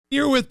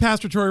You're with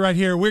Pastor Troy right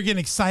here. We're getting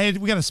excited.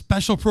 We got a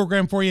special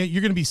program for you.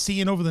 You're going to be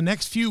seeing over the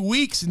next few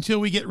weeks until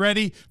we get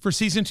ready for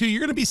season 2.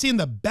 You're going to be seeing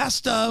the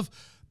best of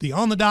the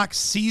On the Dock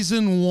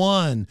season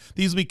 1.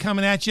 These will be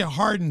coming at you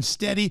hard and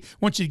steady. I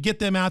want you to get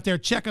them out there.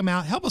 Check them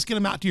out. Help us get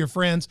them out to your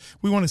friends.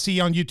 We want to see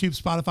you on YouTube,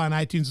 Spotify, and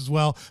iTunes as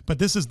well. But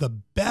this is the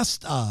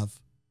best of,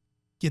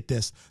 get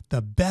this,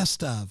 the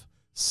best of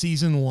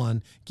season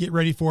 1. Get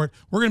ready for it.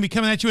 We're going to be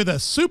coming at you with a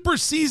super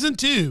season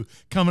 2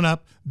 coming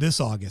up this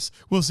August.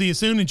 We'll see you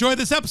soon. Enjoy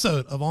this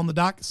episode of On the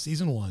Dock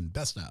season 1,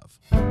 best of.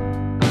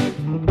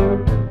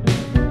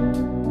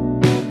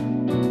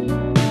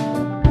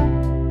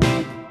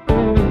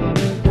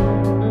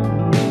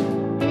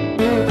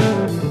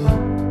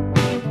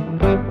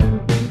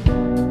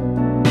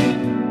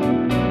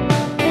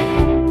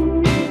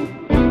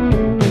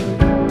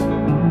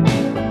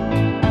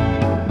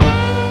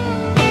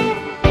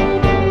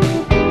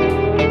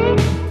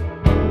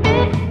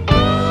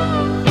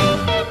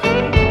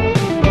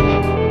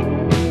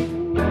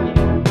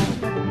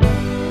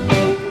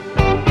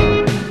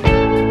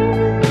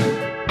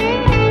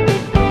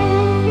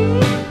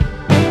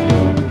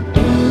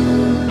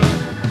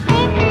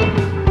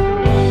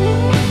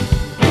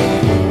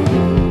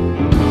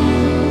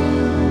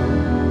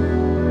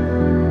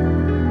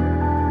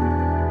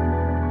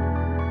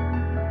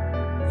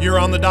 You're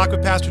on the Dock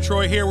with Pastor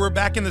Troy here. We're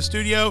back in the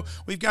studio.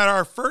 We've got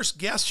our first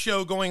guest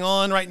show going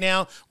on right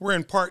now. We're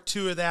in part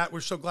 2 of that.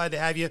 We're so glad to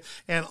have you.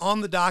 And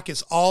On the Dock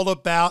is all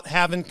about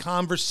having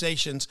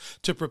conversations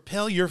to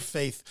propel your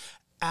faith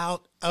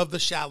out of the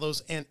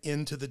shallows and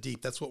into the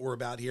deep. That's what we're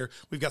about here.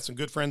 We've got some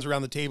good friends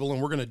around the table,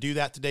 and we're going to do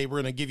that today. We're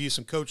going to give you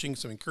some coaching,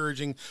 some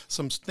encouraging,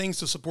 some things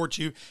to support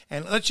you,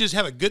 and let's just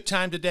have a good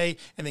time today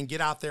and then get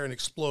out there and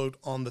explode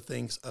on the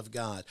things of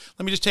God.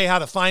 Let me just tell you how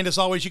to find us.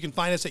 Always, you can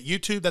find us at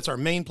YouTube. That's our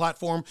main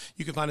platform.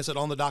 You can find us at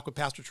On the Dock with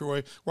Pastor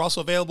Troy. We're also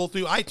available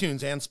through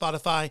iTunes and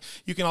Spotify.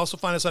 You can also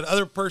find us at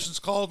other persons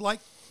called like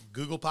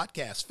Google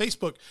Podcasts,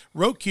 Facebook,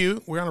 Roku.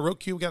 We're on a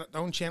Roku. We got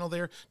our own channel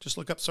there. Just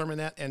look up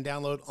SermonNet and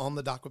download On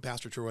the Dock with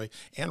Pastor Troy,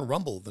 and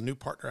Rumble, the new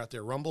partner out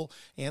there, Rumble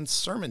and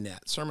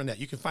SermonNet.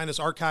 You can find us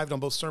archived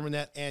on both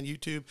SermonNet and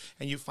YouTube,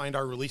 and you find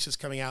our releases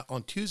coming out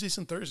on Tuesdays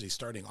and Thursdays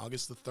starting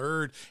August the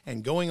 3rd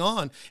and going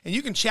on. And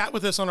you can chat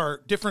with us on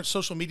our different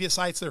social media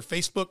sites. They're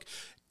Facebook,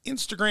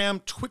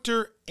 Instagram,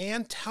 Twitter,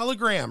 and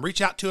Telegram. Reach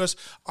out to us.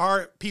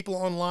 Our people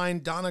online,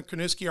 Donna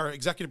Kornuski, our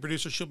executive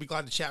producer, she'll be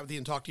glad to chat with you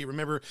and talk to you.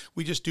 Remember,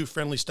 we just do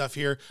friendly stuff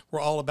here.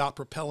 We're all about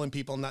propelling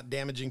people, not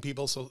damaging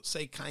people. So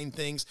say kind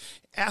things,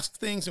 ask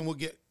things, and we'll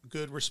get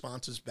good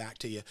responses back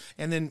to you.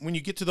 And then when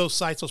you get to those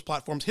sites, those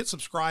platforms, hit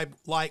subscribe,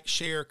 like,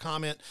 share,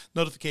 comment,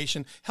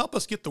 notification. Help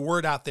us get the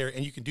word out there,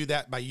 and you can do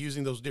that by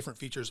using those different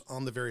features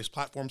on the various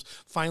platforms.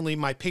 Finally,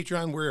 my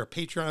Patreon. We're a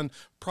Patreon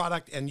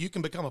product, and you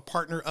can become a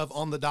partner of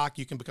On the Dock.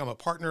 You can become a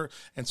partner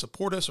and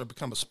support us or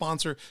become a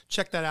sponsor.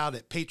 Check that out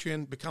at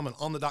Patreon. Become an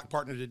On the Dock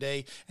partner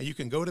today, and you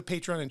can go to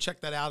Patreon and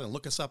check that out and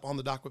look us up On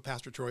the Dock with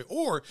Pastor Troy,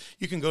 or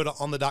you can go to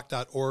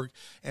onthedock.org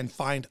and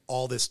find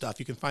all this stuff.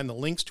 You can find the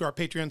links to our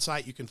Patreon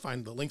site. You can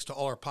find the links to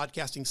all our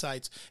podcasting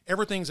sites.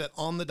 Everything's at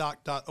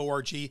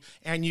onthedock.org.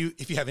 And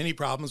if you have any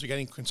problems or got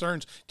any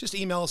concerns, just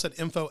email us at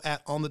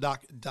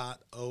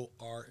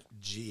info@onthedock.org.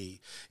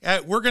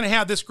 We're going to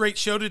have this great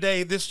show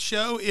today. This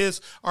show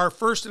is our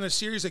first in a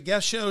series of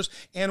guest shows,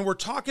 and we're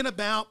talking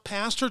about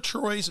Pastor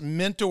Troy's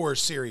Mentor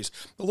series.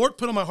 The Lord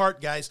put on my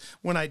heart, guys,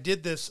 when I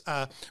did this,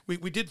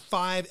 we did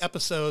 5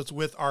 episodes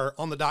with our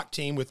On the Dock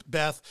team with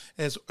Beth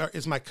as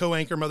my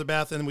co-anchor, Mother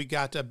Beth, and we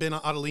got Ben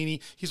Adelini.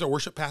 He's our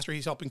worship pastor.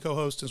 He's helping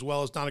co-host, as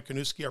well as Donna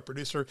Kornuski, our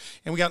producer.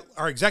 And we got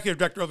our executive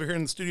director over here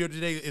in the studio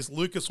today is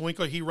Lucas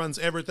Winkler. He runs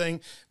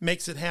everything,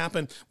 makes it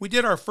happen. We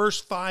did our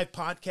first 5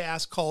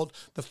 podcasts called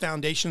The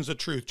Foundations of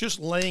Truth, just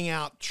laying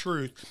out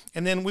truth.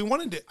 And then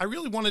I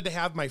really wanted to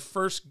have my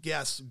first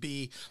guests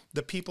be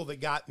the people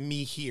that got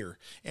me here.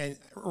 And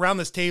around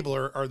this table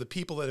are the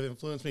people that have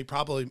influenced me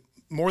probably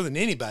more than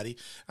anybody.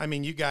 I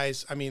mean, you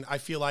guys, I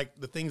feel like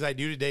the things I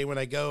do today when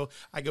I go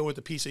with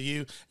a piece of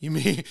you.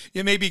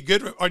 It may be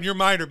good on your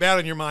mind or bad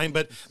on your mind,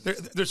 but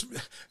there's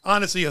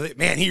honestly,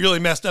 man, he really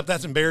messed up.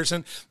 That's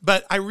embarrassing.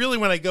 But I really,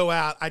 when I go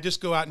out, I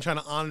just go out and try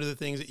to honor the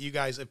things that you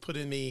guys have put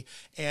in me.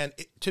 And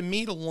to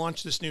me, to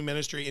launch this new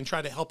ministry and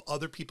try to help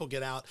other people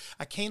get out,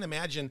 I can't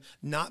imagine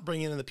not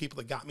bringing in the people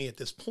that got me at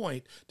this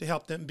point to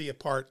help them be a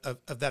part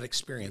of that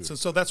experience. And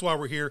so that's why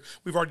we're here.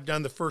 We've already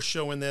done the first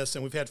show in this,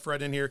 and we've had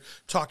Fred in here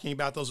talking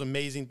about those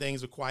amazing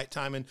things of quiet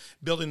time and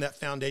building that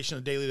foundation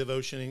of daily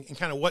devotion and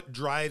kind of what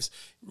drove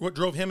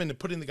him into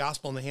putting the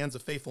gospel in the hands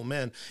of faithful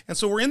men. And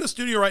so we're in the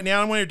studio right now.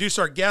 I want to introduce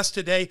our guest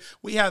today.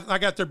 I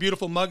got their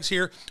beautiful mugs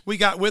here. We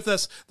got with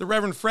us the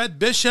Reverend Fred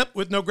Bishop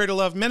with No Greater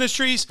Love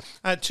Ministries.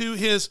 To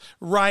his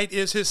right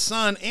is his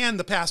son and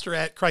the pastor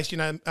at Christ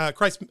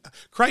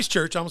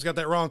Church. I almost got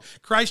that wrong.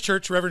 Christ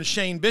Church, Reverend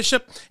Shane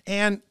Bishop.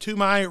 And to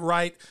my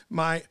right,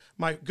 my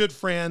my good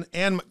friend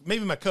and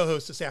maybe my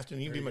co-host this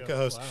afternoon. You can be my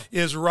co-host. Wow.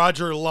 Is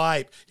Roger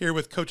Lipe here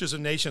with Coaches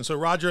of Nations. So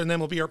Roger and them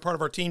will be part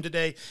of our team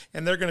today,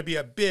 and they're going to be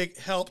a big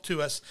help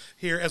to us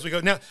here as we go.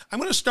 Now, I'm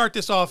going to start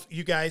this off,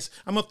 you guys.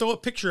 I'm going to throw a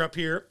picture up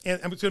here, and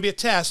it's going to be a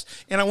test,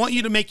 and I want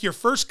you to make your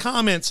first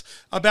comments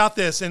about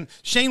this. And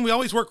Shane, we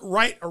always work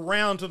right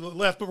around to the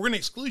left, but we're going to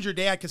exclude your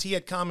dad because he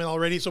had comment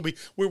already, so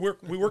we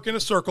work in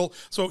a circle.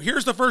 So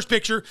here's the first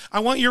picture.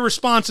 I want your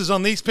responses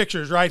on these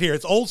pictures right here.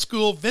 It's old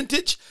school,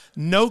 vintage,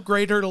 no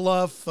greater to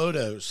love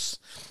photos.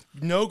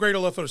 No greater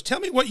love photos. Tell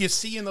me what you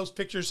see in those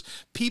pictures,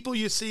 people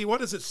you see.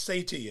 What does it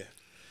say to you?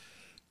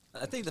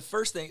 I think the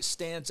first thing that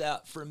stands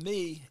out for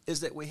me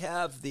is that we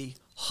have the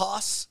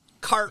Haas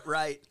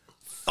Cartwright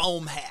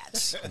foam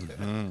hats.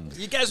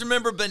 You guys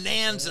remember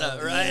Bonanza,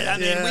 right? I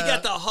mean, we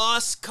got the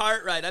Haas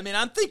Cartwright. I mean,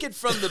 I'm thinking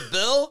from the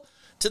bill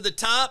to the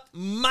top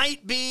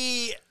might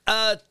be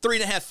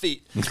 3.5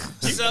 feet.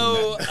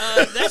 So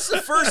that's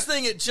the first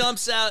thing that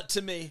jumps out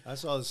to me. I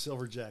saw the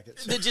silver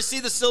jackets. Did you see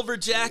the silver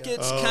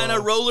jackets? Kind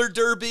of roller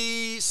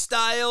derby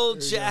style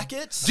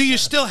jackets? Do you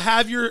still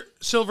have your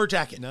silver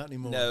jacket? Not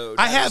anymore. No.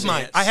 I have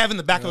mine. I have it in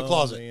the back of a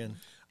closet. Man.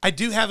 I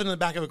do have it in the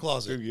back of a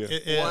closet.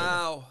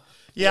 Wow.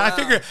 Yeah, Wow. I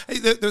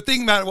figured the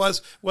thing about it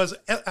was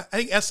I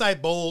think SI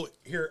Bowl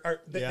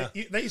here,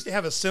 they used to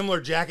have a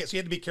similar jacket, so you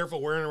had to be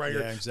careful wearing it right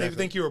here. Exactly. They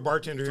think you were a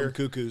bartender From here.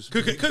 Cuckoos.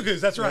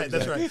 Cuckoos, that's right,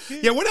 that's right.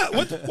 Yeah, what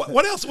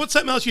else? What's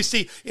something else you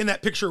see in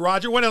that picture,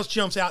 Roger? What else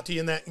jumps out to you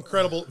in that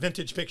incredible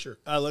vintage picture?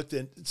 I looked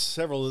at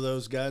several of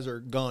those guys are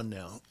gone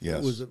now. Yes.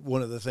 It was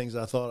one of the things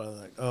I thought, I was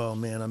like, oh,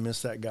 man, I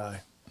miss that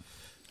guy.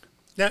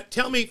 Now,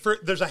 tell me,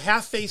 there's a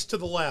half face to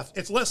the left.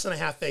 It's less than a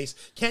half face.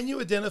 Can you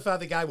identify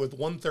the guy with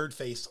 1/3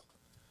 face?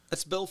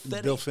 That's Bill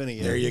Finney. Bill Finney.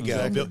 Yeah. There you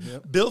go. Exactly.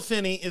 Bill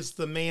Finney is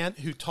the man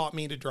who taught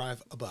me to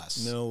drive a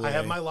bus. No way. I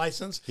have my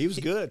license. He was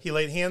good. He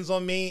laid hands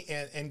on me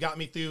and got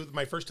me through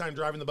my first time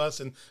driving the bus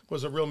and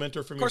was a real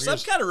mentor for me. Of course, I'm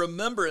kind of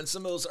remembering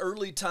some of those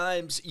early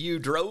times you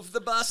drove the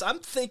bus. I'm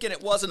thinking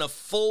it wasn't a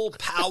full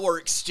power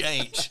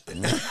exchange.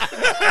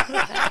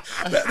 that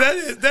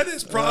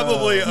is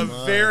probably a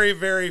very,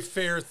 very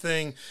fair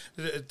thing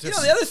to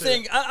the other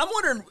thing, I'm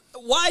wondering,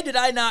 why did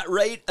I not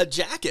rate a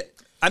jacket?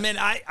 I mean,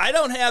 I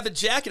don't have a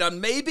jacket on.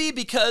 Maybe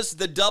because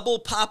the double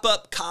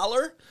pop-up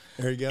collar.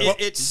 There you go.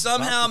 It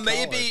somehow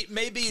maybe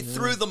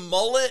threw the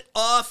mullet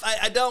off.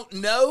 I don't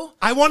know.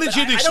 I wanted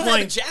you to explain. I don't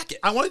have a jacket.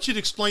 I wanted you to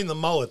explain the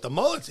mullet. The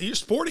mullet, you're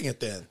sporting it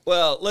then.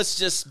 Well, let's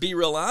just be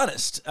real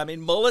honest. I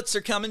mean, mullets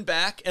are coming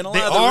back, and a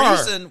lot of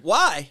the reason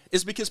why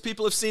is because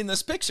people have seen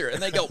this picture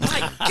and they go,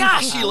 "My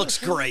gosh, he looks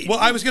great." Well,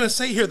 I was going to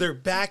say here, they're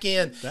back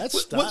in.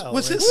 That's style.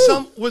 Was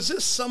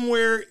this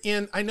somewhere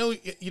in? I know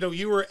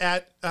you were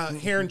at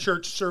Heron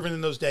Church serving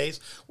in those days.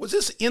 Was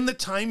this in the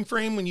time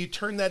frame when you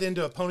turned that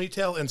into a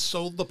ponytail and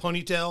sold the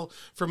ponytail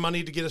for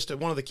money to get us to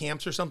one of the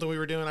camps or something we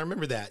were doing? I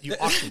remember that. You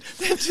auctioned.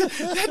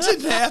 That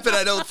didn't happen,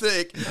 I don't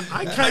think.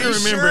 I kind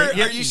of remember.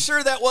 Sure? Are you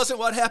sure that wasn't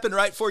what happened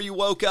right before you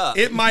woke up?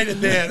 It might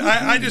have been.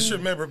 I just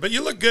remember. But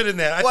you look good in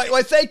that.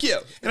 Why, thank you.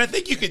 And I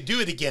think you could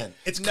do it again.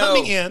 It's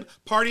coming in,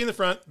 party in the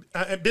front,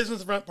 business in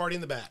the front, party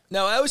in the back.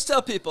 No, I always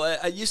tell people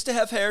I used to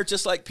have hair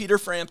just like Peter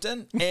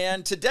Frampton,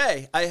 and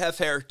today I have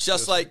hair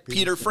just like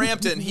Peter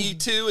Frampton. He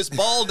too is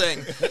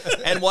balding,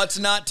 and what's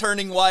not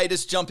turning white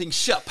is jumping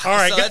ship. All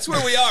right, so that's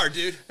where we are,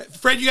 dude.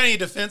 Fred, you got any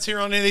defense here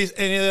on any of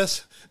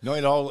this? No,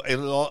 it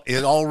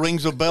all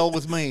rings a bell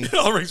with me.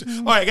 All right,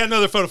 I got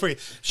another photo for you.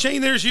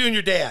 Shane, there's you and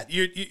your dad.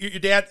 Your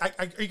dad,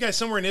 are you guys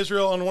somewhere in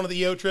Israel on one of the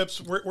EO trips?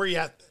 Where are you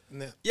at?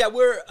 Yeah,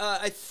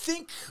 I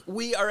think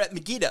we are at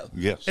Megiddo.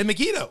 Yes. In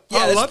Megiddo.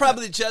 Yeah, it's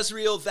probably the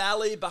Jezreel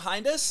Valley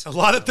behind us. A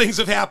lot of things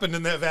have happened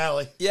in that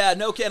valley. Yeah,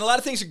 no kidding. A lot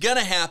of things are going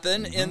to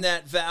happen in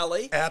that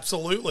valley.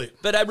 Absolutely.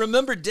 But I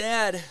remember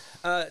Dad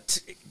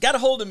got a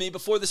hold of me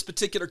before this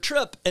particular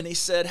trip, and he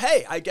said,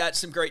 "Hey, I got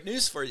some great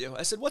news for you."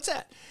 I said, "What's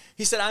that?"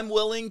 He said, "I'm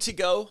willing to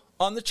go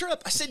on the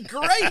trip." I said,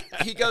 "Great."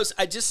 He goes,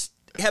 "I just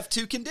have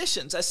 2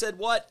 conditions." I said,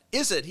 "What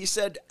is it?" He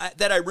said,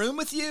 "That I room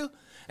with you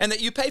and that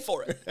you pay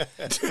for it."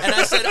 And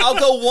I said, "I'll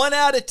go 1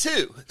 out of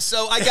 2.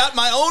 So I got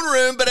my own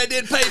room, but I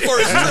did pay for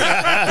his room.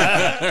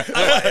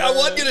 I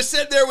wasn't going to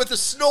sit there with a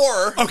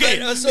snorer. Okay.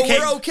 So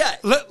we're okay.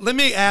 Let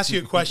me ask you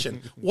a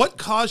question. What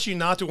caused you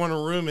not to want a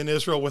room in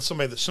Israel with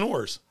somebody that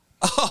snores?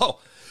 Oh,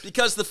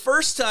 because the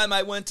first time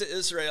I went to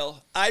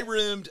Israel, I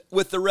roomed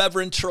with the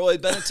Reverend Troy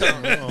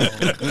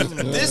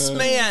Benetton. This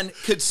man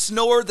could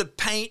snore the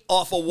paint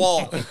off a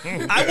wall.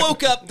 I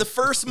woke up the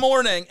first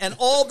morning and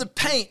all the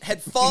paint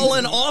had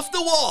fallen off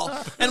the wall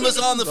and was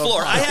on the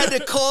floor. I had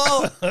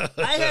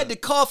to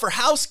call for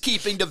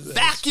housekeeping to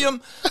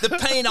vacuum the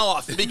paint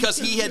off because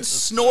he had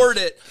snored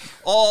it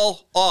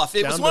all off.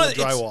 It Down was to one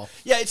the of drywall.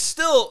 It's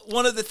still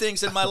one of the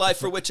things in my life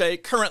for which I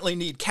currently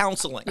need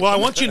counseling. Well, I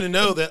want you to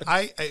know that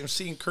I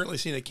am currently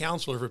seeing a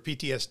counselor for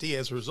PTSD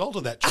as a result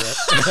of that trip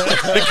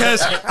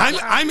because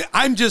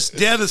I'm just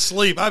dead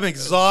asleep. I'm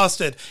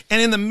exhausted,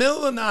 and in the middle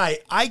of the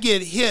night, I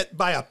get hit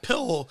by a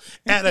pillow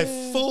at a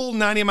full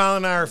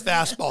 90-mile-an-hour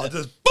fastball. It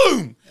just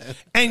boom.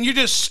 and you're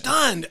just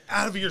stunned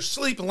out of your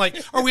sleep and like,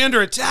 are we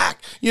under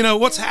attack? You know,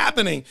 what's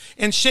happening?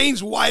 And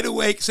Shane's wide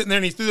awake sitting there,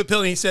 and he threw the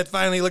pillow, and he said,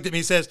 finally, he looked at me,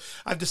 he says,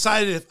 I've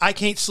decided if I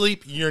can't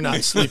sleep, you're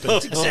not sleeping.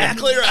 That's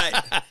exactly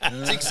right.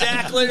 That's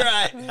exactly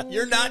right.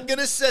 You're not going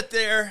to sit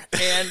there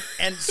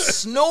and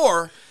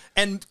snore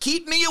and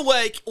keep me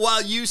awake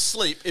while you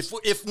sleep.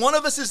 If one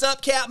of us is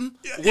up, Captain,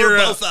 we're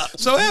both up.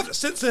 So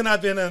since then,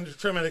 I've been under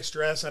traumatic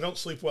stress. I don't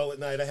sleep well at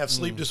night. I have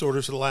sleep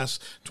disorders for the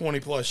last 20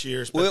 plus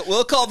years. But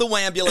We'll call the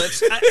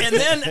ambulance. And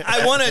then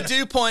I want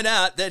to point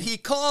out that he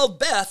called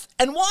Beth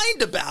and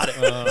whined about it.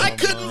 I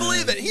couldn't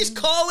believe it. He's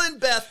calling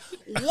Beth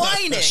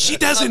whining. She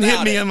doesn't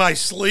hit me in my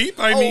sleep.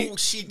 I mean,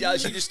 she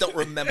does. You just don't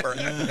remember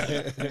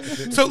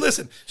it. So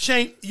listen,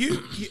 Shane,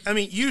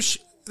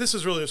 this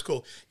is really what's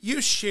cool.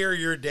 You share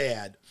your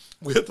dad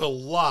with a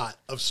lot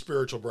of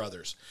spiritual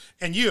brothers,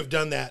 and you have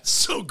done that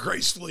so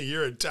gracefully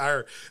your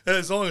entire,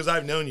 as long as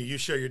I've known you, you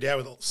share your dad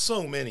with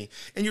so many,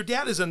 and your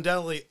dad is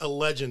undoubtedly a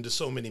legend to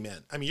so many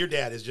men. I mean, your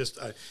dad is just,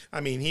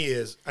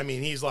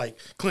 he's like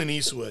Clint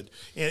Eastwood,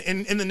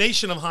 and in the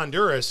nation of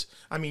Honduras,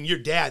 I mean, your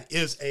dad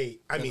is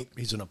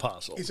he's an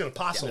apostle. He's an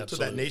apostle to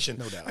that nation.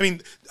 No doubt. I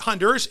mean,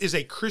 Honduras is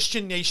a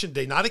Christian nation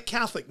today, not a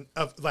Catholic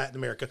of Latin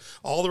America.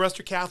 All the rest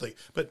are Catholic,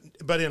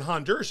 but in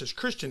Honduras it's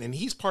Christian, and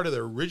he's part of the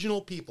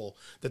original people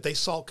that they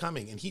saw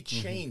coming, and he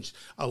changed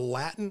a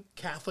Latin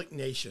Catholic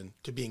nation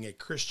to being a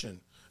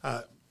Christian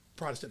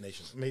Protestant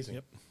nation. Amazing.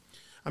 Yep.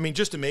 I mean,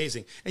 just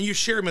amazing. And you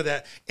share with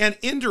that. And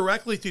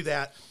indirectly through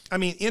that,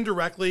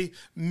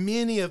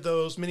 many of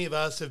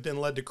us have been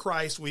led to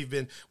Christ.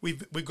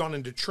 We've gone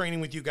into training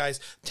with you guys.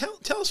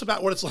 Tell us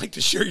about what it's like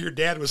to share your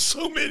dad with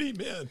so many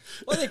men.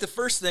 Well, I think the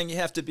first thing you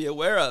have to be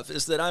aware of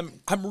is that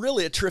I'm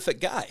really a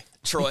terrific guy,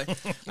 Troy.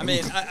 I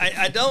mean,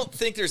 I don't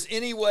think there's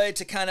any way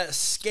to kind of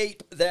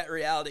escape that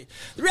reality.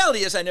 The reality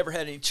is I never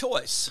had any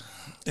choice.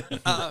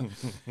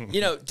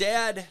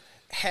 Dad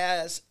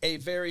has a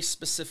very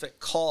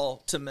specific call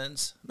to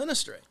men's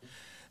ministry.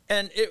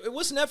 And it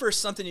was never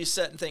something you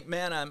sit and think,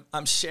 man,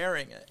 I'm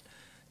sharing it.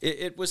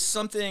 It was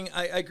something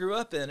I grew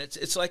up in.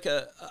 It's like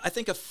I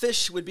think a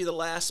fish would be the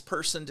last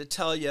person to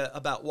tell you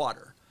about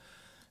water.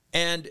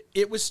 And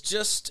it was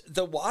just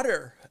the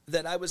water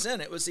that I was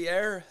in. It was the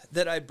air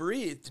that I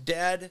breathed.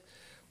 Dad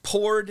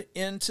poured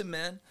into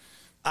men.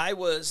 I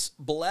was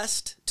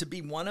blessed to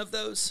be one of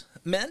those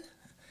men.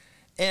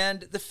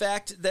 And the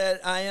fact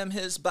that I am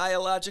his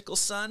biological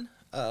son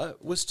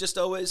was just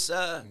always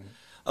a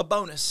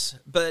bonus.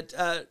 But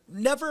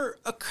never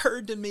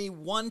occurred to me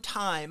one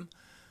time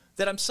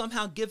that I'm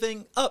somehow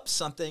giving up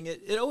something.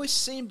 It always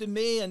seemed to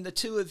me, and the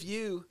two of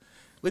you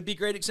would be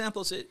great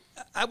examples.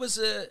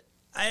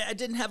 I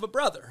didn't have a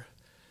brother,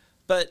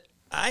 but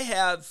I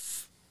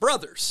have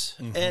brothers,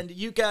 and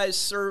you guys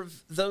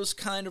serve those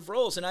kind of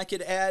roles. And I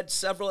could add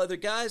several other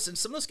guys, and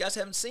some of those guys I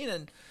haven't seen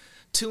in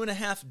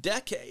 2.5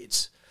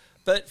 decades.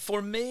 But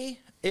for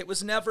me, it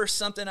was never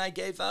something I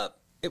gave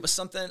up. It was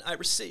something I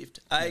received.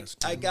 I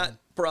got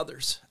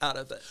brothers out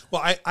of it.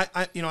 Well,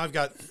 I've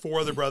got 4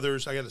 other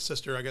brothers. I got a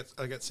sister.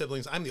 I got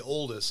siblings. I'm the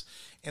oldest.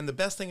 And the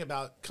best thing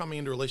about coming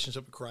into a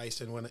relationship with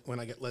Christ, and when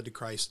I got led to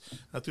Christ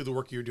through the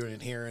work you were doing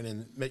at Heron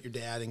and met your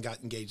dad and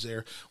got engaged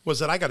there, was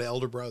that I got an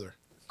elder brother.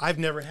 I've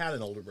never had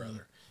an older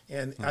brother.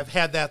 And I've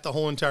had that the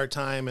whole entire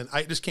time, and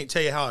I just can't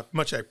tell you how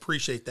much I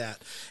appreciate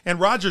that. And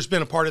Roger's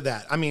been a part of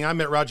that. I mean, I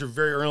met Roger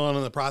very early on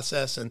in the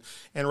process, and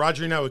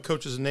Roger and I were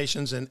Coaches of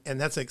Nations, and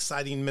that's an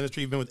exciting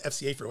ministry. You've been with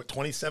FCA for,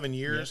 27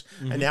 years,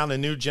 and now in a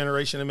new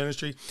generation of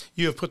ministry.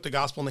 You have put the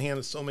gospel in the hand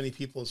of so many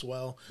people as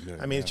well. Yeah,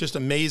 I mean, it's just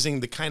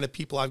amazing the kind of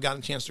people I've gotten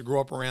a chance to grow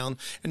up around.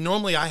 And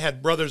normally I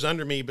had brothers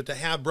under me, but to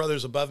have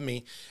brothers above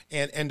me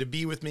and to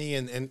be with me,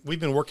 and we've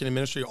been working in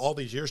ministry all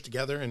these years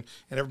together, and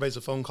everybody's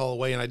a phone call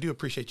away, and I do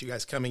appreciate you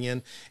guys coming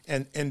in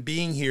and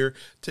being here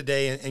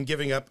today and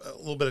giving up a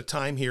little bit of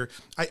time here.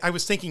 I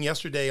was thinking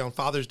yesterday on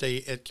Father's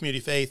Day at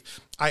Community Faith,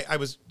 I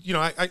was,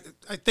 I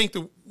thank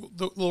the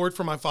Lord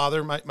for my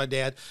father, my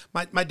dad.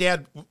 My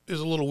dad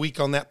is a little weak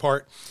on that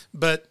part,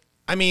 but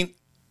I mean,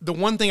 the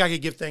one thing I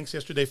could give thanks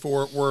yesterday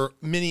for were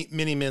many,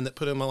 many men that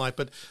put in my life.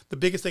 But the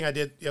biggest thing I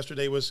did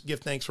yesterday was give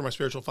thanks for my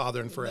spiritual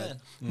father and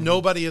Fred.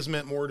 Nobody has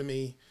meant more to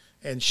me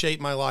and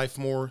shaped my life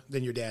more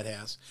than your dad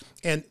has.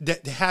 And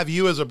to have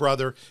you as a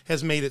brother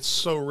has made it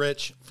so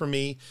rich for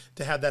me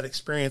to have that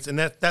experience. And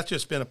that's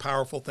just been a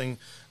powerful thing,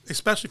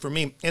 especially for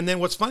me. And then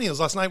what's funny is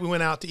last night we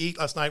went out to eat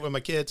last night with my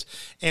kids,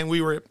 and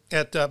we were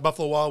at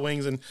Buffalo Wild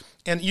Wings,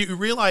 and you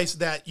realize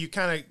that you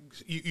kind of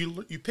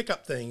you pick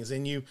up things,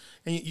 and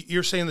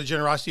you're saying the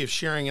generosity of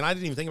sharing. And I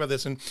didn't even think about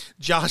this. And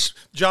Josh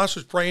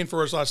was praying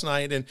for us last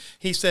night, and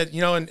he said,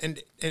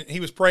 and he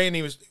was praying.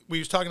 We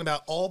was talking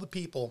about all the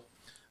people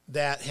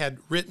that had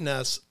written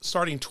us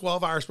starting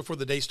 12 hours before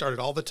the day started.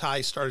 All the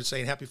Thais started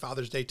saying Happy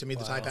Father's Day to me,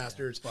 the Thai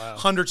pastors,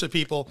 hundreds of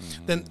people.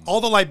 Then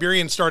all the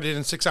Liberians started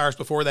in 6 hours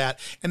before that.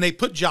 And they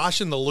put Josh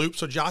in the loop.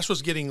 So Josh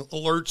was getting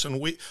alerts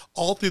and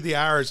all through the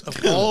hours of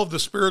all of the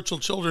spiritual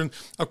children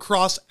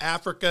across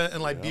Africa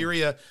and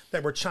Liberia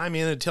that were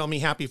chiming in and telling me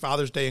Happy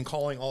Father's Day and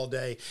calling all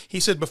day.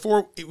 He said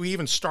before we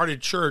even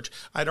started church,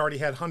 I'd already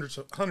had hundreds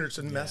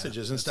of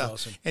messages and stuff.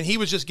 Awesome. And he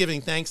was just giving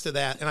thanks to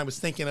that. And I was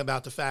thinking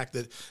about the fact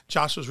that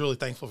Josh was really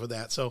thankful for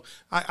that. So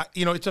I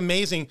it's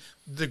amazing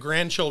the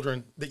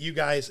grandchildren that you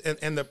guys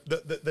and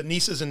the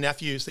nieces and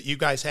nephews that you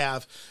guys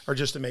have are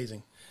just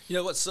amazing. You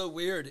know what's so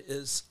weird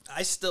is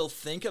I still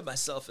think of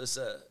myself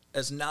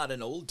as not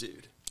an old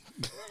dude.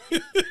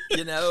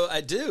 You know,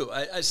 I do.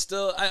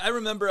 I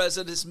remember I was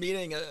at this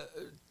meeting a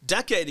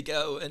decade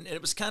ago, and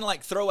it was kind of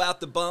like throw out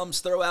the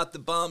bums, throw out the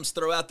bums,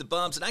 throw out the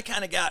bums, and I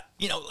kind of got,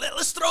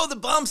 let's throw the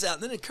bums out.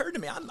 And then it occurred to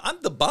me, I'm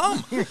the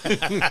bum,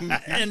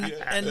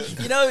 and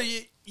you know,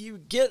 you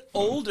get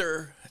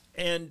older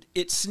and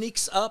it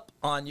sneaks up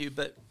on you.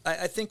 But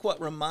I think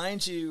what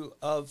reminds you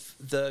of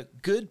the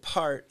good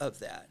part of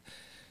that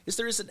is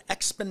there is an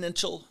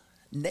exponential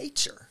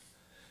nature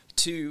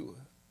to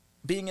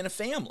being in a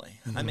family.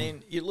 Mm-hmm. I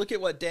mean, you look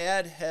at what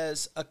Dad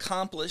has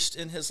accomplished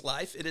in his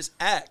life, it is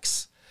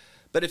X.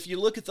 But if you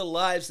look at the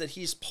lives that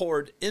he's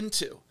poured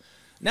into,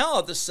 now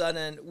all of a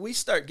sudden we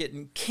start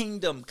getting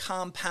kingdom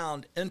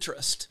compound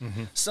interest.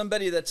 Mm-hmm.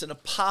 Somebody that's an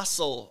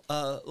apostle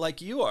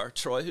like you are,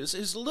 Troy,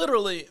 who's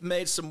literally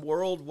made some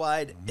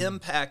worldwide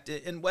impact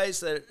in ways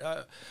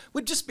that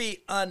would just be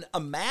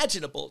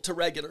unimaginable to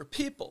regular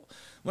people.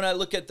 When I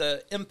look at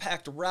the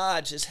impact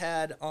Raj has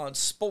had on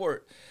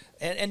sport,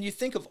 and you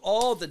think of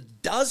all the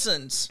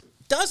dozens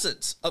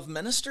of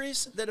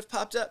ministries that have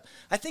popped up,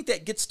 I think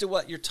that gets to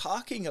what you're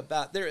talking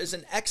about. There is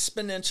an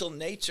exponential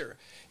nature.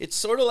 It's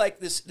sort of like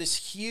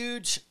this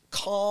huge,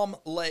 calm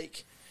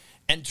lake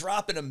and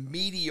dropping a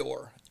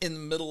meteor in the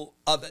middle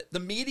of it. The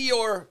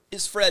meteor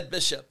is Fred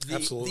Bishop.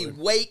 The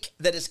wake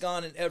that has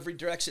gone in every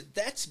direction.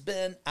 That's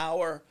been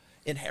our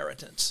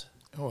inheritance.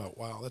 Oh,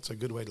 wow. That's a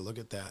good way to look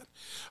at that.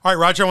 All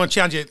right, Roger, I want to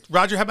challenge you.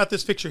 Roger, how about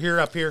this picture here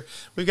up here?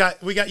 We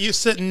got you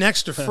sitting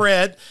next to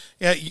Fred,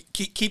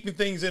 keeping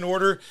things in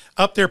order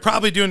up there,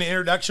 probably doing the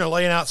introduction or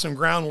laying out some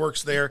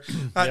groundworks there.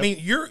 I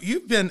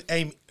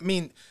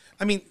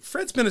mean,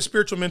 Fred's been a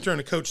spiritual mentor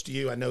and a coach to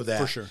you. I know that.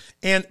 For sure.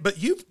 But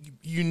you've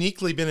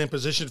uniquely been in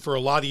position for a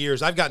lot of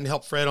years. I've gotten to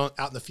help Fred out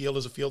in the field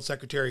as a field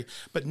secretary,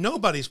 but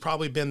nobody's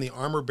probably been the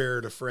armor bearer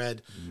to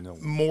Fred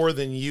more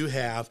than you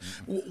have.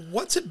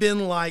 What's it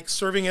been like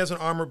serving as an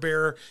armor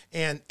bearer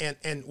and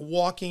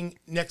walking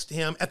next to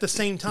him? At the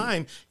same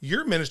time,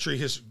 your ministry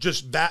has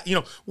just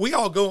we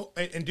all go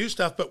and do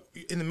stuff, but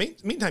in the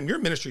meantime, your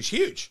ministry is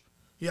huge.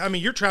 Yeah, I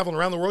mean, you're traveling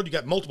around the world. You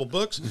got multiple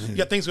books. You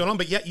got things going on,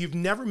 but yet you've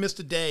never missed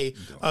a day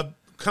of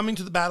coming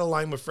to the battle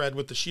line with Fred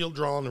with the shield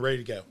drawn and ready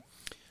to go.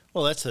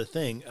 Well, that's the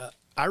thing.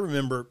 I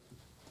remember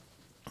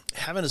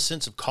having a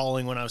sense of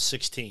calling when I was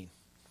 16,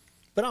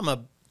 but I'm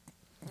a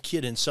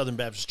kid in Southern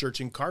Baptist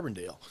Church in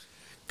Carbondale.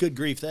 Good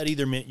grief, that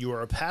either meant you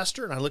were a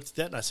pastor, and I looked at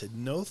that and I said,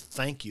 no,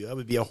 thank you. I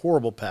would be a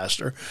horrible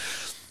pastor.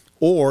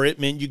 Or it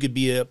meant you could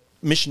be a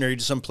missionary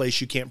to some place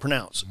you can't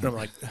pronounce. And I'm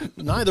like,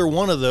 neither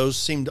one of those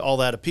seemed all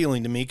that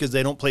appealing to me because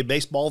they don't play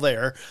baseball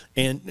there.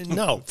 And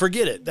no,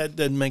 forget it. That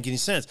doesn't make any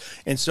sense.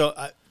 And so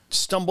I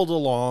stumbled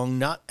along,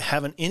 not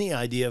having any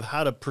idea of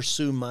how to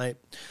pursue my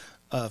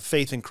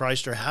faith in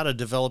Christ or how to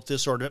develop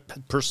this or to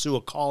pursue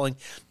a calling.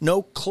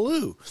 No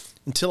clue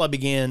until I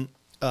began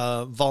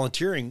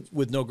volunteering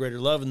with No Greater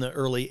Love in the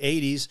early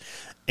 80s.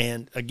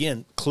 And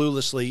again,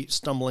 cluelessly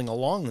stumbling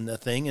along in the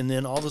thing. And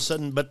then all of a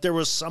sudden, but there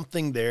was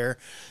something there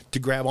to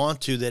grab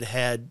onto that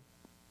had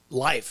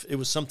life. It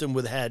was something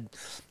that had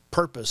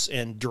purpose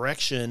and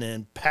direction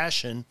and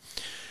passion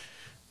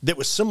that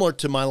was similar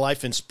to my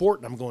life in sport.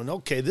 And I'm going,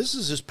 okay, this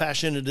is as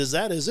passionate as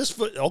that. Is this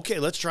foot? Okay,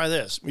 let's try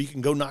this. You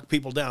can go knock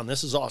people down.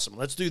 This is awesome.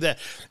 Let's do that.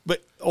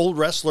 But old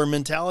wrestler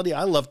mentality,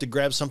 I love to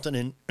grab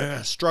something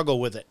and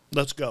struggle with it.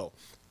 Let's go.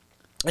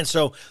 And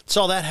so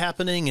saw that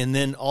happening, and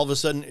then all of a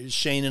sudden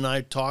Shane and I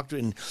talked,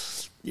 and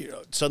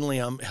suddenly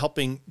I'm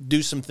helping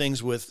do some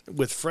things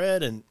with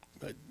Fred, and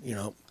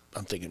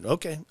I'm thinking,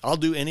 okay, I'll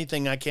do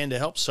anything I can to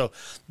help. So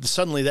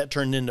suddenly that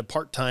turned into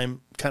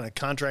part-time kind of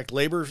contract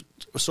labor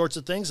sorts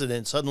of things, and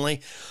then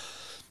suddenly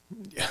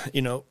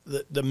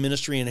the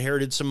ministry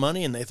inherited some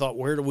money, and they thought,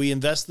 where do we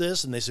invest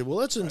this? And they said, well,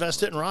 let's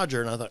invest it in Roger.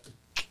 And I thought,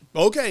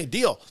 okay,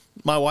 deal.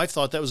 My wife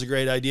thought that was a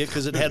great idea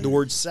because it had the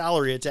word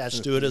salary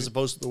attached to it as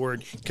opposed to the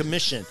word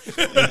commission.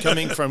 And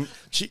coming from,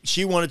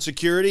 she wanted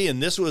security,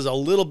 and this was a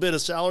little bit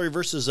of salary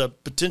versus a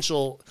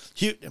potential,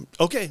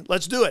 okay,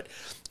 let's do it.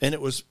 And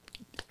it was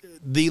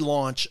the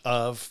launch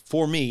of,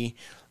 for me,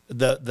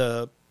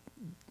 the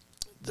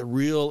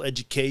real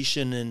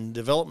education and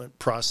development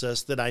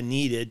process that I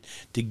needed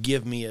to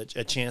give me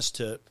a chance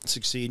to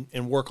succeed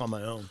and work on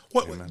my own.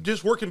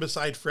 Just working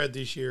beside Fred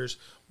these years,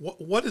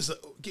 what is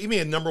give me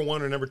a number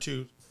one or number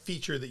two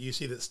feature that you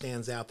see that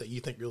stands out that you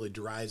think really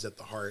drives at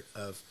the heart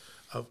of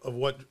of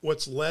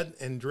what's led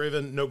and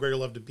driven No Greater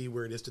Love to be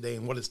where it is today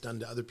and what it's done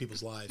to other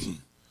people's lives?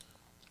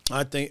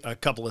 I think a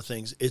couple of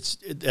things.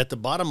 At the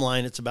bottom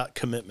line, it's about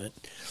commitment.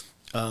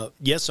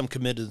 Yes, I'm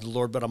committed to the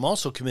Lord, but I'm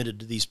also committed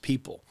to these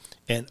people,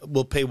 and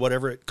will pay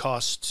whatever it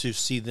costs to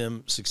see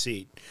them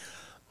succeed.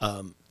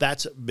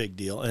 That's a big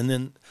deal. And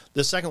then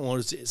the second one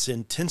is it's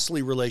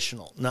intensely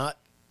relational, not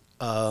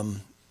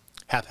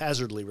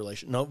haphazardly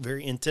relational. No,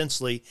 very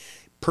intensely,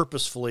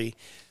 purposefully,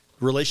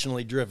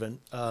 relationally driven,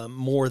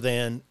 more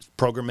than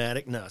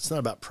programmatic. No, it's not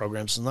about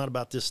programs. It's not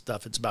about this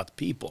stuff. It's about the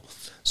people.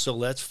 So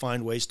let's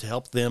find ways to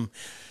help them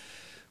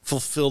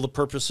fulfill the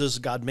purposes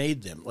God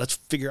made them. Let's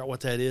figure out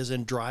what that is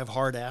and drive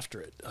hard after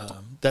it.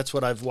 That's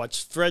what I've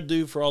watched Fred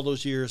do for all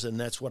those years, and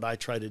that's what I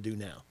try to do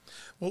now.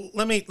 Well,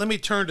 let me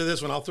turn to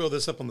this one. I'll throw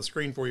this up on the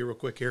screen for you real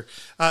quick here.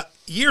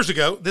 Years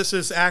ago, this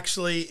is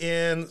actually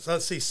in,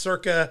 let's see,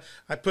 circa,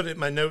 I put it in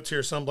my notes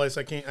here someplace.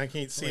 I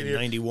can't see it here.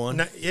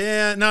 91.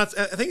 Yeah, no, I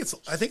think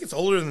it's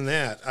older than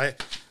that.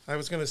 I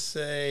was going to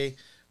say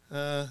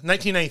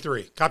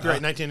 1993,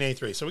 copyright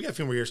 1993. So we got a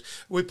few more years.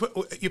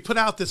 You put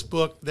out this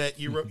book that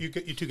you wrote. You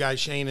two guys,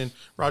 Shane and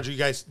Roger, you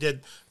guys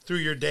did through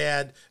your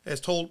dad,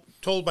 as told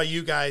by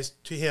you guys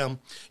to him.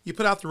 You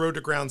put out The Road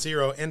to Ground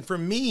Zero, and for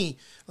me,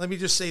 let me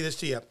just say this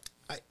to you: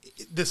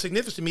 the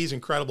significance to me is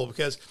incredible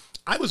because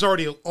I was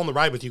already on the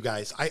ride with you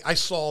guys. I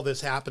saw this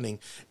happening,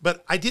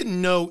 but I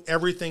didn't know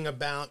everything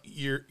about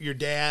your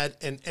dad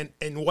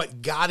and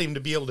what got him to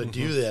be able to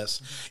do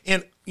this.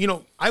 And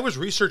I was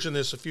researching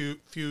this a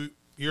few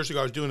years ago.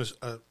 I was doing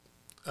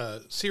a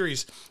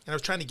series, and I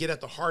was trying to get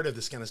at the heart of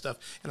this kind of stuff.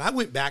 And I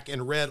went back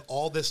and read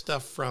all this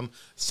stuff from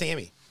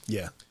Sammy.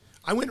 Yeah.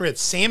 I went and read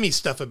Sammy's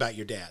stuff about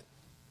your dad.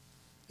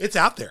 It's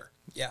out there.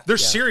 Yeah.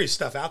 There's serious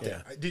stuff out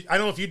there. I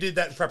don't know if you did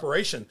that in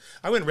preparation.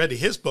 I went and read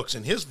his books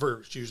and his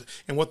virtues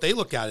and what they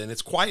look at, and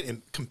it's quite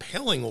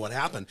compelling what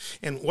happened.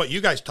 And what you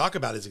guys talk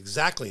about is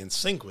exactly in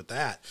sync with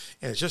that,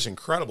 and it's just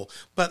incredible.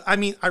 But, I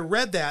mean, I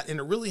read that,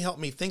 and it really helped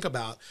me think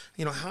about,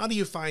 how do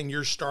you find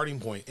your starting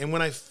point? And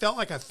when I felt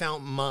like I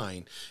found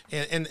mine,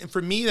 and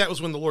for me, that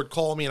was when the Lord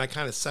called me, and I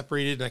kind of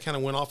separated, and I kind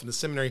of went off into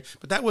seminary,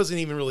 but that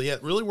wasn't even really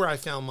it. Really where I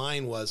found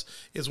mine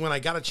is when I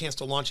got a chance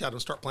to launch out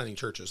and start planting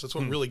churches. That's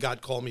what really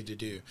God called me to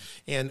do.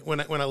 And when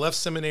I left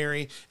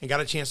seminary and got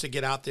a chance to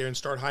get out there and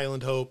start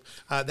Highland Hope,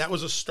 that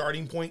was a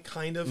starting point,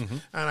 kind of.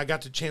 And I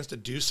got the chance to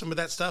do some of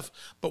that stuff.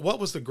 But what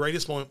was the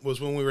greatest moment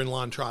was when we were in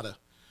La Entrada.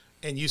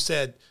 And you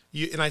said,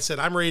 and I said,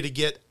 I'm ready to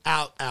get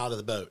out of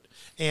the boat.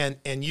 And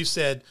you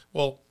said,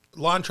 well,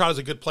 La Entrada is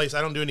a good place.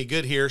 I don't do any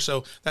good here,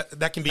 so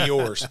that can be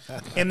yours.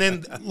 And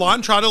then La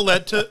Entrada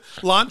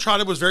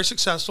was very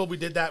successful. We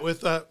did that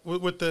with La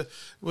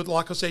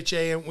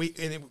Cosecha,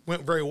 and it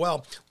went very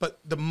well. But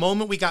the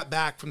moment we got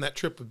back from that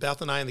trip with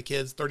Beth and I and the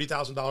kids,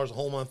 $30,000 a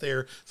whole month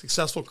there,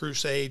 successful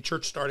crusade,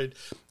 church started.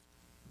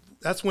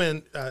 That's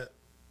when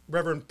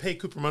Reverend Pei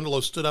Cooper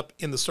Mundelo stood up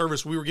in the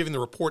service. We were giving the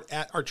report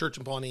at our church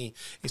in Pawnee.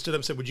 He stood up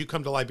and said, would you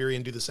come to Liberia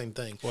and do the same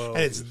thing? Whoa.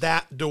 And it's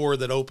that door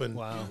that opened,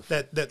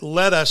 that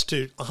led us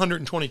to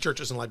 120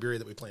 churches in Liberia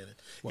that we planted.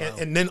 Wow.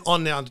 And then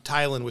on down to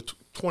Thailand with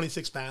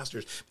 26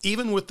 pastors.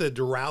 Even with the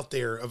drought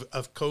there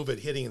of COVID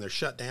hitting and they're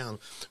shut down,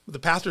 the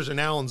pastors are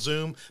now on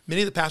Zoom.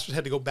 Many of the pastors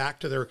had to go back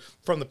to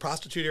from the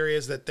prostitute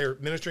areas that they're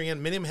ministering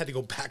in. Many of them had to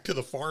go back to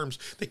the farms.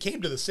 They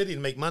came to the city to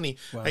make money,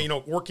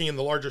 working in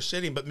the larger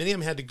city, but many of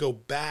them had to go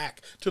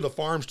back to the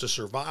farms to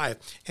survive.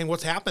 And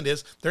what's happened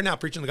is they're now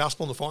preaching the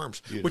gospel in the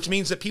farms, which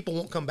means that people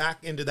won't come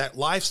back into that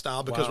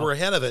lifestyle because we're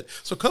ahead of it.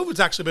 So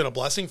COVID's actually been a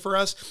blessing for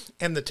us,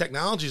 and the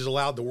technology's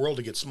allowed the world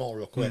to get small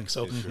real quick.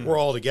 So we're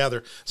all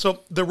together.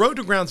 So the Road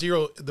to Ground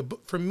Zero,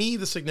 for me,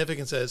 the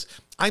significance is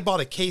I bought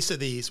a case of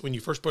these when you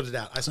first put it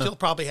out. I still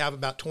probably have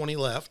about 20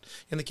 left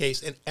in the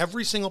case, and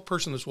every single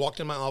person that's walked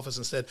in my office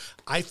and said,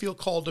 I feel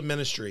called to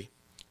ministry,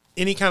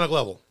 any kind of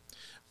level,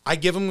 I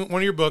give them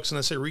one of your books and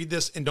I say, read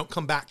this and don't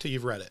come back till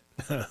you've read it.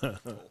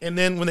 And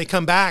then when they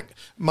come back,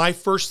 my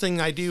first thing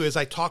I do is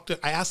I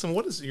ask them,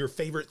 what is your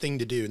favorite thing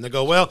to do? And they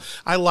go, well,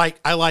 I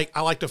like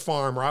to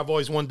farm, or I've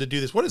always wanted to do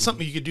this. What is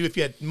something you could do if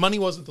you had money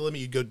wasn't the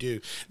limit, you'd go do?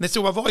 And they say,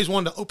 well, I've always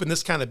wanted to open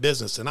this kind of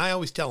business. And I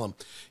always tell them,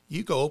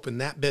 you go open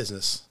that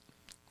business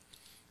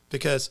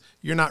because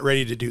you're not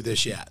ready to do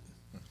this yet.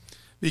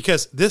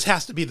 Because this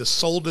has to be the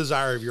sole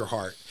desire of your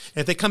heart.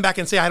 And if they come back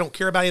and say, I don't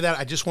care about any of that,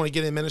 I just want to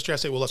get in ministry, I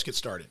say, well, let's get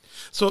started.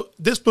 So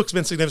this book's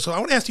been significant. So I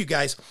want to ask you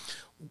guys,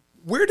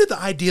 where did the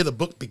idea of the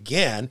book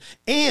begin?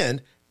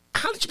 And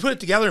how did you put it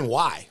together and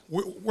why?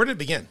 Where did it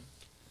begin?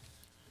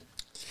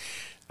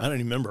 I don't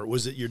even remember.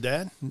 Was it your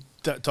dad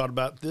taught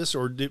about this,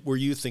 or were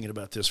you thinking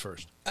about this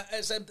first?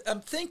 As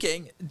I'm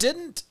thinking,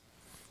 didn't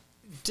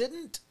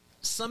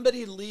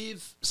somebody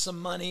leave some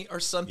money or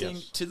something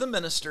to the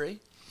ministry?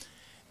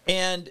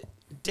 And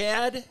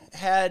Dad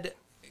had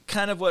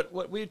kind of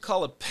what we'd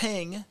call a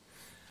ping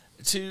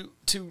to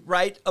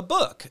write a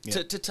book,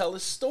 to tell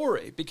his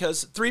story,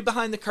 because Three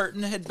Behind the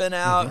Curtain had been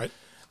out.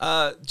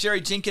 Right. Jerry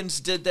Jenkins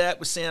did that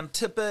with Sam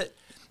Tippett.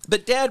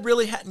 But Dad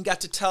really hadn't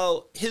got to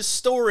tell his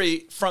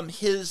story from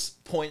his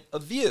point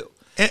of view.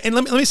 And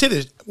let me say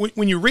this: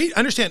 when you read,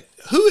 understand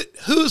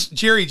who's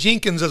Jerry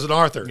Jenkins as an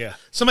author. Yeah.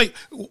 Somebody,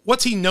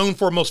 what's he known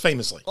for most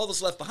famously? All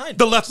those Left Behind.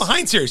 The Left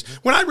Behind series.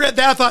 When I read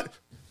that, I thought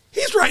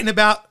he's writing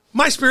about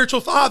my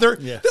spiritual father.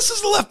 Yeah. This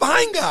is the Left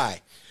Behind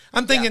guy.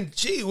 I'm thinking,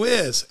 gee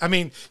whiz. I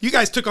mean, you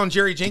guys took on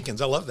Jerry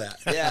Jenkins. I love that.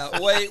 Yeah,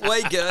 way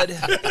good.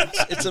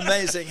 It's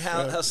amazing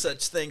how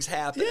such things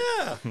happen.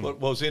 Yeah. What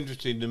was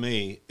interesting to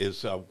me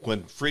is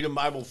when Freedom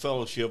Bible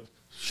Fellowship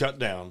shut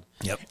down,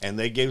 and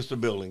they gave us the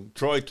building,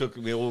 Troy took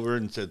me over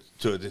and said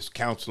to this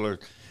counselor,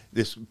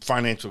 this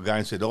financial guy,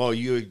 and said, "Oh,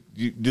 you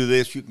do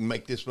this, you can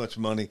make this much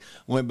money."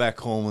 Went back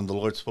home, and the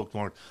Lord spoke to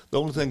me. The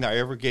only thing I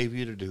ever gave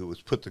you to do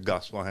was put the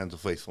gospel in the hands of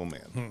faithful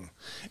men.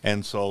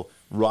 And so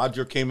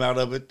Roger came out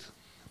of it.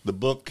 The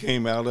book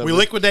came out of it. We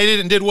liquidated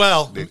and did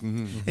well.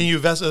 And you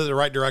invested in the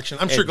right direction.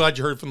 I'm sure glad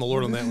you heard from the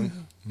Lord on that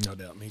one. No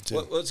doubt, me too.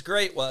 What's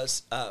great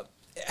was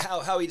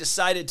how he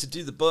decided to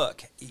do the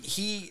book.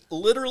 He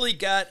literally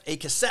got a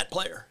cassette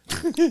player.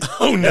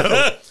 Oh,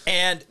 no.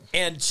 and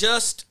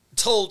just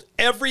told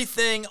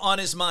everything on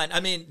his mind.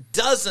 I mean,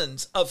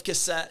 dozens of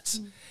cassettes.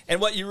 And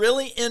what you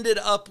really ended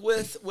up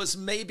with was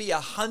maybe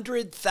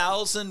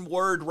 100,000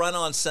 word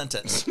run-on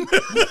sentence.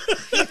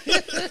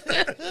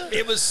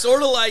 It was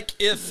sort of like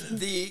if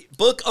the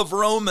book of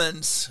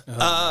Romans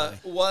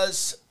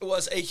was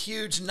a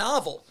huge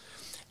novel.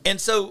 And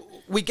so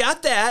we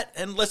got that,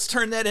 and let's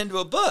turn that into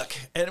a book.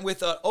 And we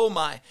thought, oh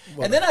my.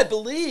 And then I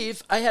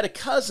believe I had a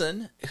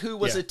cousin who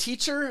was a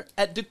teacher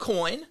at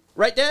DuQuoin.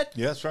 Right, Dad?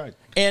 Yeah, that's right.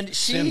 And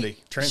Cindy,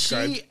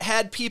 transcribed. she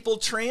had people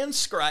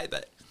transcribe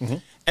it.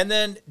 And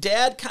then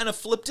Dad kind of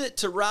flipped it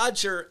to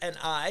Roger and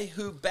I,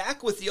 who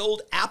back with the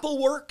old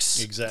Apple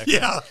Works. Exactly.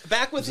 Yeah.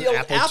 Back with the old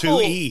Apple Apple.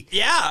 IIe.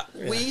 Yeah.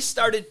 We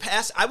started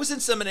I was in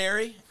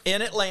seminary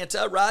in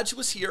Atlanta. Roger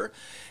was here.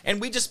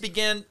 And we just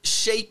began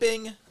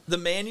shaping the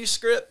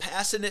manuscript,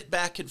 passing it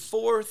back and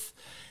forth.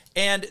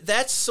 And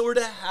that's sort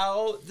of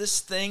how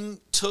this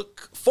thing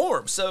took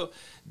form. So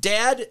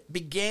Dad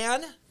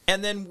began,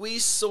 and then we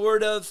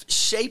sort of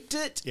shaped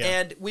it,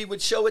 and we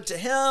would show it to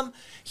him.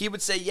 He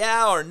would say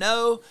yeah or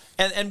no,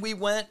 and we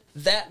went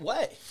that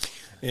way.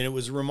 And it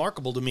was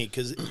remarkable to me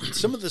because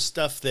some of the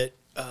stuff that,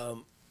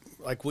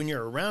 like when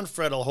you're around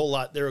Fred a whole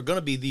lot, there are going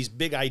to be these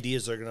big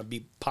ideas that are going to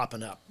be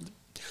popping up.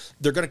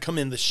 They're going to come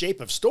in the shape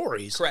of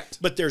stories. Correct.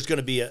 But there's going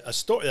to be a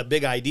story, a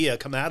big idea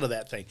come out of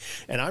that thing.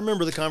 And I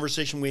remember the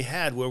conversation we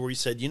had where we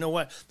said, you know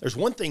what, there's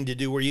one thing to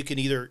do where you can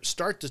either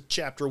start the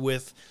chapter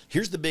with,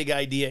 here's the big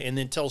idea, and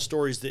then tell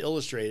stories to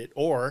illustrate it.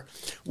 Or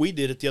we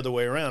did it the other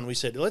way around. We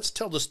said, let's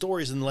tell the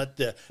stories and let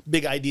the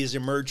big ideas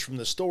emerge from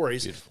the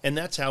stories. Beautiful. And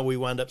that's how we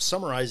wound up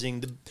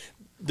summarizing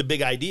the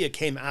big idea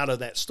came out of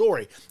that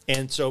story.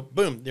 And so,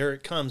 boom, there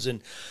it comes.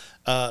 And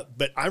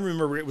but I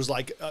remember it was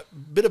like a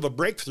bit of a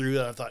breakthrough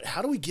that I thought,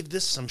 how do we give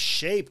this some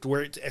shape to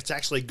where it's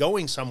actually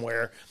going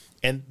somewhere?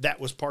 And that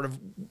was part of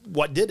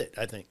what did it,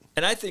 I think.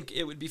 And I think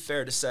it would be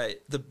fair to say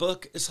the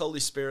book is Holy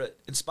Spirit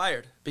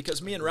inspired,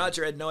 because me and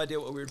Roger had no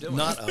idea what we were doing.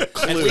 Not a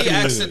clue. And we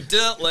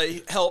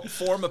accidentally helped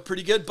form a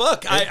pretty good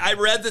book. I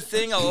read the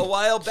thing a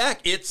while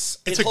back. It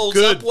holds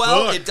good up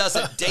well. book. It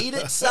doesn't date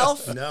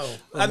itself. No.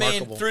 I mean,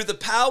 Remarkable. through the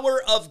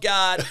power of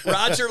God,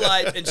 Roger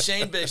Light and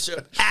Shane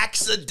Bishop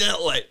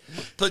accidentally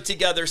put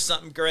together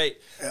something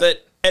great.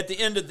 But at the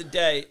end of the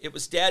day, it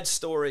was Dad's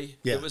story.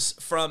 Yeah. It was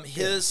from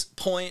his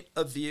point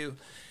of view.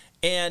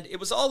 And it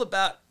was all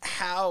about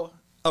how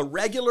a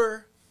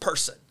regular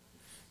person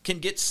can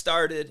get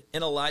started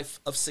in a life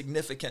of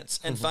significance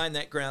and find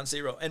that ground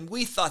zero. And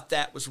we thought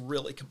that was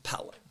really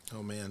compelling.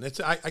 Oh man, it's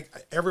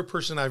every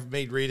person I've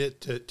made read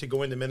it to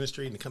go into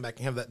ministry and to come back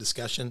and have that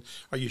discussion.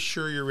 Are you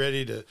sure you're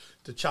ready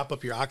to chop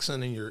up your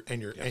oxen and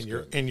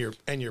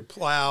your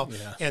plow?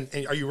 Yeah. And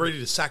are you ready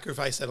to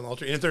sacrifice that on the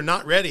altar? And if they're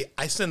not ready,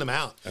 I send them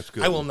out. That's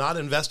good. I will not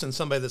invest in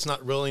somebody that's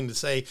not willing to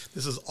say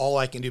this is all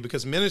I can do,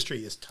 because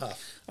ministry is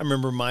tough. I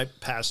remember my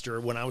pastor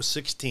when I was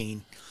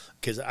 16,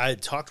 because I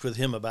had talked with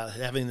him about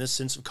having this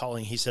sense of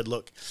calling. He said,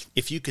 look,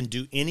 if you can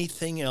do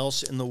anything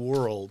else in the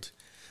world,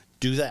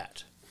 do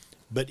that.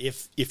 But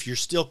if you're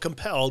still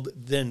compelled,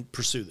 then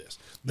pursue this.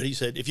 But he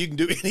said, if you can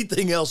do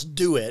anything else,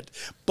 do it.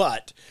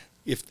 But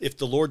if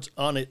the Lord's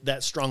on it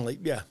that strongly,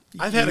 you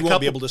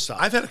won't be able to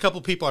stop. I've had a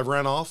couple people I've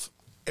run off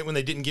when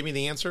they didn't give me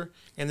the answer,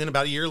 and then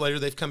about a year later,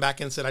 they've come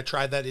back and said, I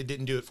tried that, it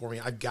didn't do it for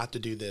me. I've got to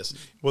do this.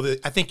 Well,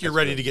 I think you're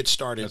ready to get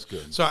started. That's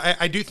good. So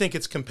I do think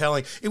it's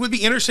compelling. It would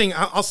be interesting.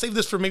 I'll save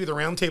this for maybe the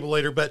roundtable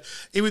later, but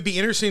it would be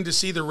interesting to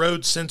see the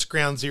road since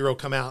Ground Zero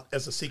come out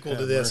as a sequel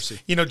to this.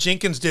 Mercy. You know,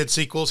 Jenkins did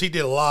sequels. He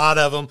did a lot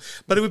of them,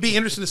 but it would be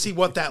interesting to see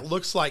what that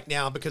looks like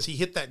now, because he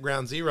hit that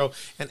Ground Zero,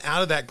 and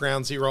out of that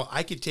Ground Zero,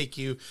 I could take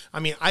you.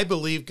 I mean, I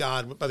believe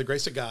God, by the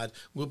grace of God,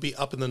 will be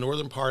up in the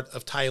northern part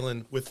of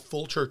Thailand with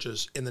full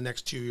churches in the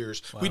next 2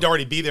 years. Wow. We'd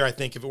already be there, I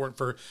think, if it weren't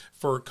for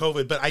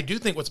COVID. But I do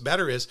think what's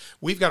better is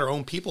we've got our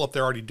own people up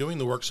there already doing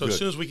the work. So as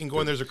soon as we can go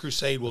in, there's a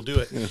crusade, we'll do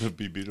it. It'll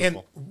be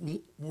beautiful. And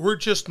we're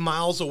just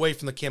miles away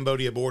from the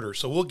Cambodia border,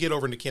 so we'll get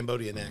over into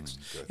Cambodia next.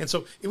 And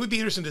so it would be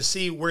interesting to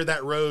see where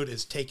that road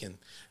is taken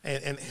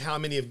and how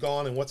many have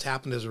gone and what's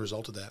happened as a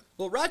result of that.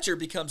 Well, Roger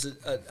becomes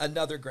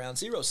another Ground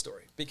Zero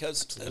story,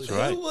 because who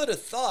right. would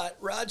have thought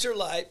Roger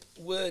Leip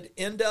would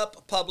end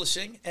up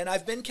publishing, and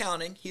I've been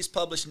counting, he's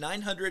published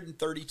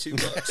 932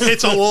 books.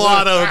 It's a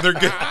lot of them.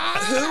 They're good.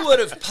 Who would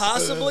have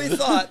possibly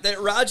thought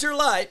that Roger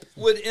Leip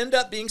would end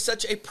up being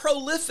such a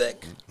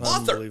prolific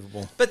author?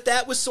 Unbelievable. But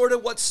that was sort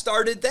of what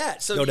started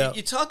that. So No doubt.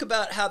 you talk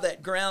about how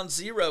that Ground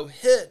Zero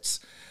hits,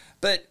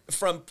 but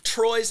from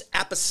Troy's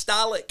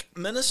apostolic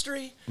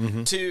ministry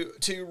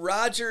to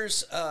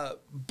Roger's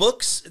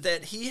books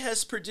that he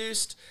has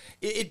produced,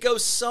 it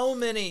goes so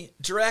many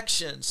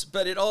directions,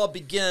 but it all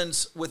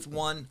begins with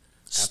one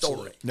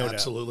story. No doubt.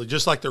 Absolutely.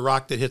 Just like the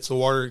rock that hits the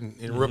water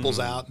and ripples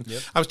out.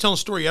 Yep. I was telling a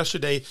story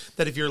yesterday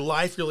that if your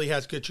life really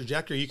has good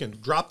trajectory, you can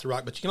drop the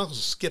rock, but you can also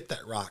skip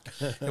that rock.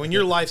 And when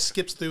your life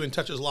skips through and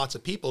touches lots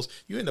of people's,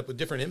 you end up with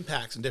different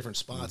impacts in different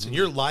spots. And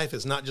your life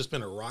has not just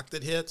been a rock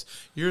that hits.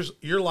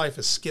 Your life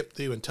has skipped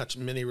through and touched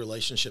many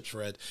relationships,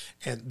 Fred.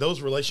 And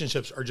those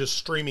relationships are just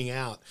streaming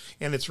out.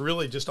 And it's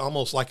really just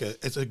almost like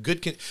it's a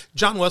good,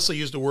 John Wesley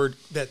used the word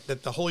that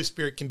the Holy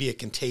Spirit can be a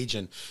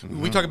contagion.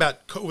 We talk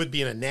about COVID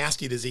being a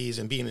nasty disease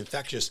and being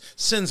infectious.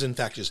 Sin's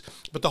infectious,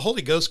 but the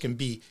Holy Ghost can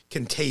be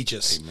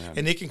contagious. Amen.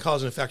 And it can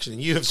cause an infection.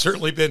 And you have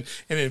certainly been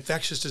an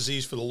infectious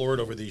disease for the Lord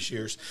over these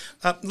years.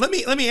 Let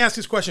me ask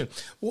this question.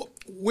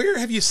 Where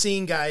have you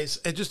seen, guys,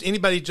 and just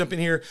anybody jump in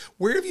here,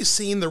 where have you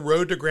seen the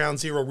road to Ground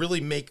Zero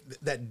really make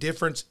that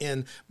difference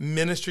in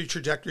ministry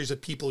trajectories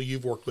of people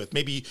you've worked with?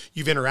 Maybe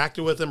you've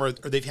interacted with them, or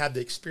they've had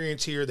the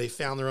experience here, they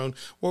found their own.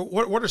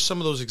 What are some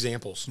of those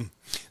examples?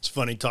 It's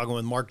funny talking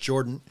with Mark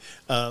Jordan,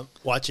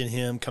 watching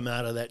him come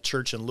out of that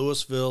church in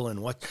Louisville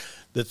and what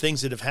the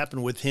things that have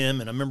happened with him.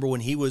 And I remember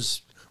when he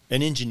was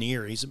an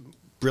engineer, he's a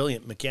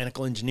brilliant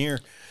mechanical engineer,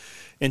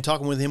 and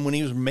talking with him when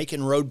he was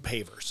making road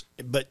pavers.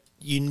 But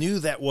you knew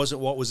that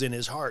wasn't what was in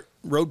his heart.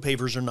 Road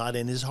pavers are not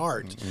in his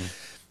heart. Mm-hmm.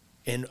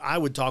 And I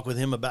would talk with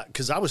him about,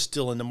 because I was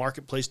still in the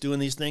marketplace doing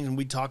these things, and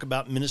we'd talk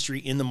about ministry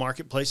in the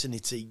marketplace, and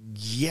he'd say,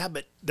 yeah,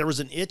 but there was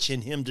an itch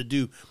in him to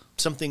do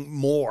something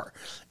more.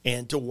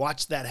 And to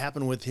watch that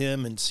happen with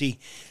him and see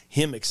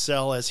him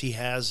excel as he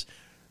has,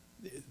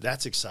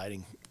 that's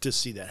exciting to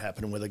see that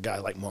happening with a guy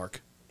like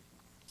Mark.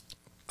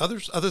 Other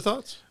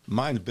thoughts?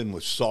 Mine's been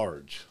with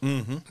Sarge.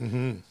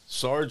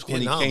 Sarge,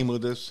 when he came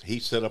with us, he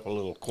set up a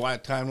little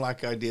quiet time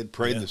like I did,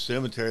 prayed in the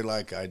cemetery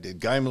like I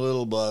did, got him a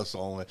little bus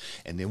on it.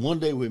 And then one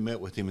day we met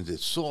with him and said,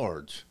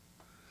 Sarge,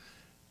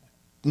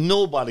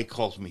 nobody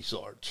calls me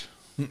Sarge.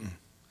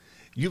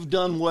 You've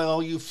done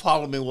well, you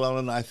followed me well,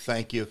 and I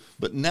thank you.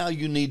 But now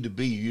you need to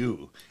be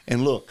you.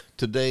 And look,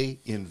 today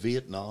in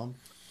Vietnam,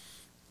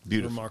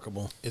 beautiful.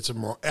 Remarkable. It's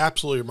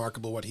absolutely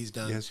remarkable what he's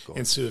done, Yes,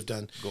 and Sue have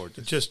done.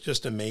 Gorgeous.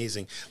 Just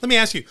amazing. Let me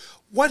ask you,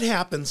 what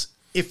happens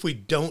if we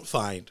don't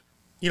find,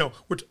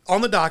 we're on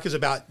the dock is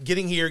about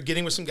getting here,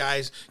 getting with some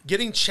guys,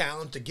 getting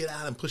challenged to get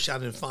out and push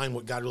out and find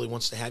what God really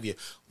wants to have you.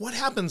 What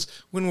happens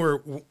when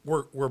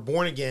we're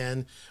born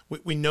again,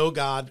 we know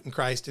God and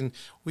Christ, and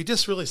we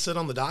just really sit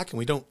on the dock and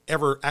we don't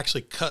ever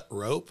actually cut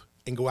rope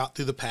and go out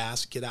through the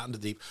past, get out into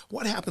the deep?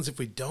 What happens if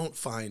we don't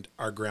find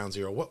our Ground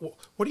Zero?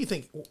 What do you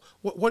think?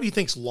 What do you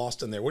think's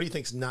lost in there? What do you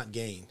think's not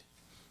gained?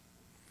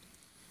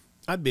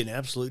 I'd be an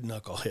absolute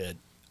knucklehead.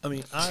 I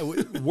mean,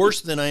 worse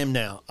than I am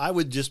now. I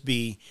would just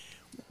be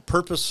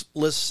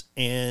purposeless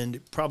and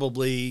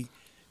probably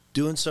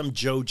doing some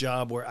Joe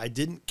job where I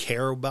didn't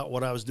care about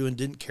what I was doing,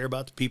 didn't care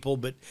about the people,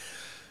 but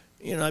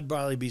I'd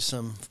probably be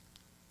some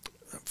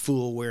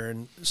fool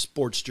wearing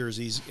sports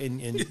jerseys,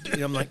 and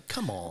I'm like,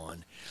 come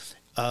on.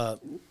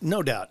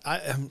 No doubt.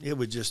 It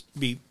would just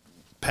be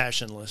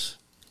passionless.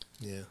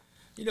 Yeah.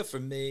 For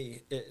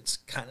me, it's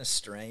kind of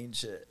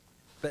strange,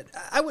 but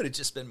I would have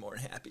just been more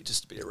than happy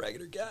just to be a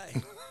regular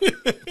guy.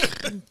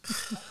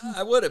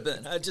 I would have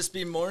been. I'd just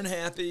be more than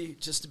happy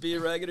just to be a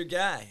regular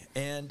guy.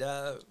 And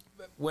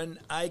when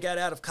I got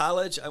out of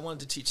college, I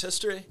wanted to teach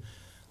history,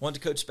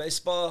 wanted to coach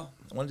baseball,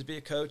 I wanted to be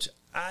a coach.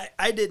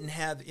 I didn't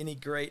have any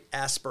great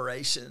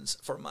aspirations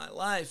for my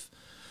life,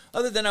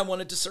 other than I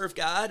wanted to serve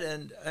God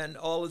and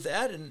all of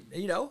that,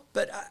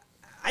 but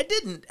I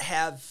didn't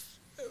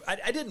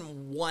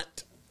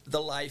want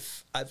the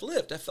life I've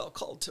lived. I felt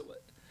called to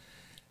it.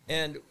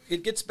 And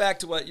it gets back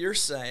to what you're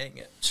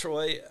saying,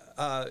 Troy.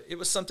 It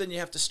was something you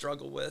have to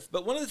struggle with.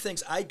 But one of the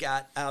things I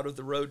got out of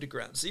the road to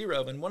Ground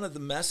Zero, and one of the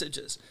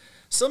messages,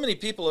 so many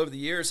people over the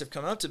years have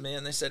come up to me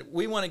and they said,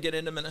 we want to get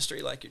into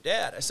ministry like your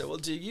dad. I said, well,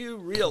 do you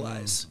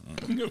realize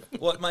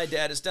what my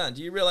dad has done?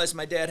 Do you realize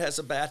my dad has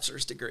a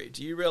bachelor's degree?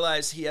 Do you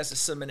realize he has a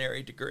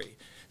seminary degree?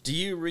 Do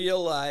you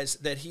realize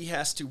that he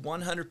has to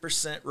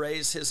 100%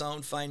 raise his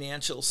own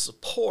financial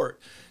support?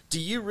 Do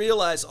you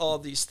realize all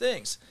these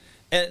things?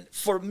 And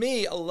for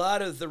me, a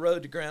lot of the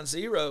road to Ground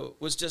Zero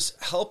was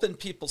just helping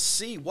people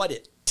see what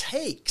it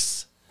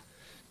takes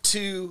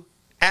to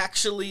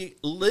actually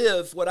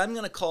live what I'm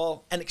going to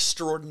call an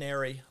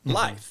extraordinary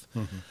life.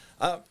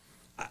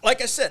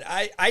 Like I said,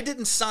 I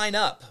didn't sign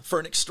up for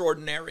an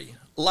extraordinary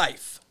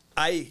life.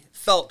 I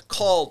felt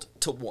called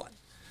to one.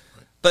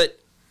 But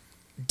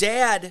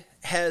Dad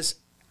has,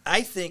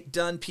 I think,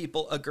 done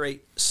people a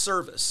great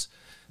service,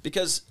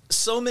 because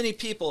so many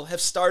people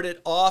have started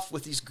off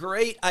with these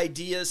great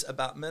ideas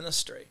about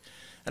ministry.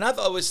 And I've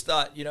always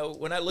thought,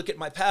 when I look at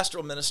my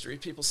pastoral ministry,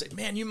 people say,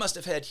 man, you must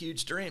have had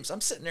huge dreams.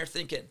 I'm sitting there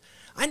thinking,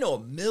 I know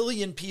 1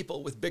 million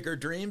people with bigger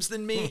dreams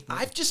than me.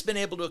 I've just been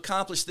able to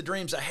accomplish the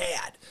dreams I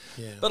had.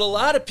 Yeah. But a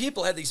lot of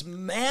people have these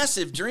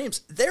massive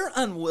dreams. They're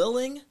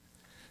unwilling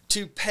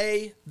to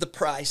pay the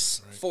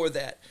price for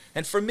that.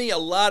 And for me, a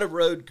lot of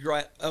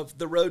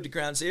the road to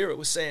Ground Zero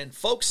was saying,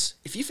 folks,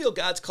 if you feel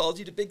God's called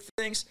you to big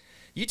things,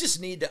 you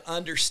just need to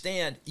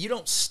understand you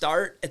don't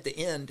start at the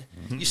end.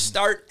 You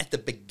start at the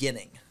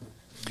beginning.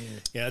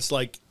 Yeah, it's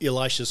like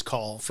Elisha's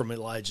call from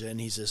Elijah,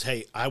 and he says,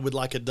 hey, I would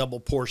like a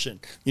double portion.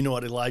 You know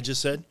what Elijah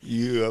said?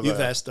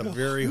 You've asked a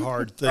very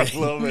hard thing. I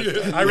love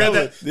it. I read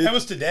that. That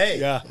was today.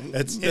 Yeah,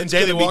 it's Daily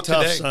going to be Walk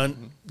tough, today.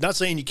 son. Not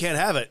saying you can't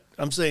have it.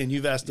 I'm saying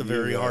you've asked a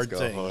very hard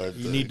thing.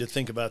 You need to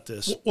think about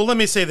this. Well, let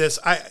me say this.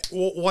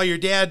 While your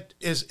dad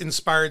is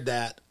inspired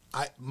that,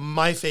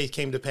 my faith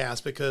came to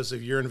pass because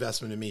of your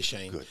investment in me,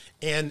 Shane. Good.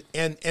 And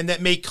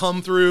that may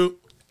come through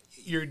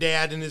your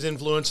dad and his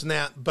influence in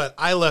that, but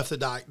I left the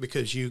doc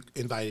because you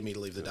invited me to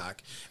leave the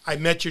doc. I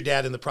met your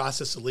dad in the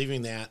process of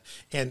leaving that,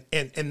 and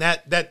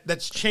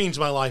that's changed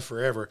my life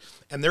forever.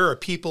 And there are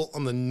people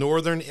on the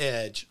northern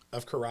edge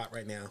of Karat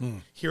right now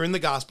hearing the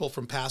gospel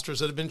from pastors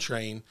that have been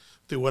trained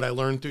through what I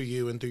learned through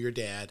you and through your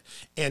dad.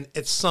 And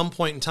at some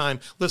point in time,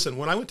 listen,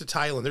 when I went to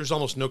Thailand, there's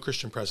almost no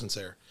Christian presence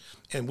there.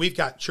 And we've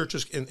got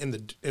churches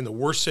in the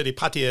worst city,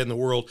 Pattaya, in the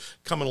world,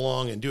 coming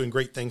along and doing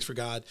great things for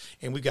God.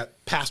 And we've got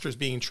pastors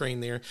being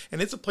trained there.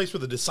 And it's a place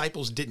where the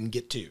disciples didn't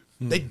get to.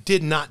 They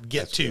did not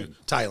get to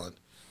Thailand.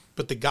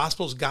 But the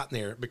gospel's gotten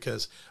there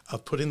because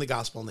of putting the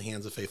gospel in the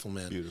hands of faithful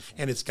men. Beautiful.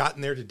 And it's gotten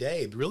there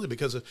today, really,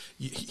 because of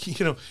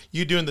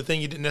you doing the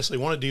thing you didn't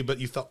necessarily want to do, but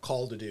you felt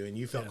called to do, and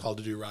you felt called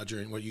to do, Roger,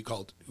 and what you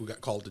got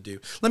called to do.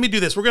 Let me do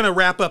this. We're going to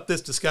wrap up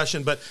this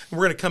discussion, but we're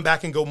going to come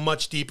back and go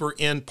much deeper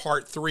in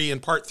part 3.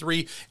 In part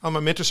 3 on my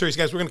mentor series,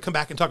 guys, we're going to come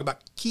back and talk about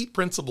key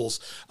principles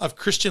of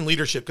Christian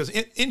leadership, because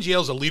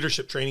NGL is a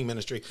leadership training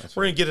ministry.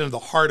 We're going to get into the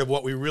heart of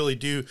what we really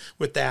do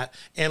with that.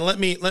 And let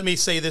me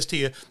say this to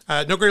you: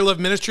 No Greater Love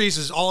Ministries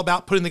is all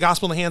about putting the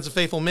gospel in the hands of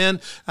faithful men.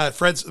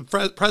 Fred's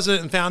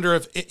president and founder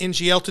of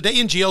NGL. Today,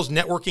 NGL is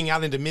networking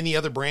out into many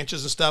other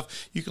branches and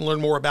stuff. You can learn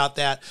more about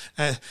that.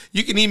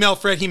 You can email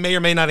Fred. He may or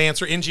may not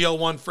answer.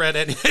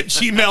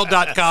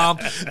 ngl1fred@gmail.com.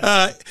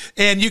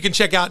 And you can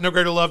check out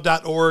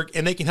nogreaterlove.org,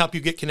 and they can help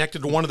you get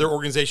connected to one of their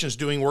organizations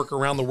doing work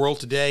around the world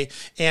today.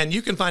 And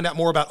you can find out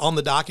more about On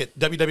the Dock at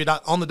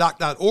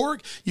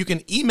www.onthedock.org. You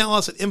can email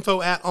us at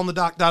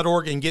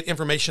info@onthedock.org and get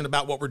information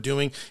about what we're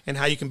doing and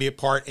how you can be a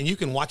part. And you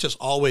can watch us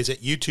always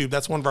at YouTube.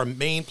 That's one of our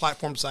main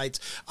platform sites.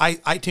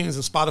 iTunes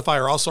and Spotify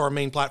are also our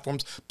main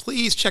platforms.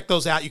 Please check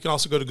those out. You can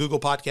also go to Google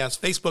Podcasts,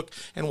 Facebook,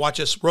 and watch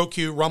us,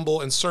 Roku,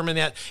 Rumble, and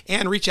Sermonet,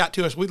 and reach out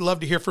to us. We'd love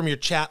to hear from your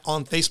chat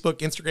on Facebook,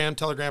 Instagram,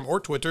 Telegram, or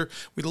Twitter.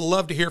 We'd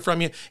love to hear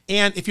from you.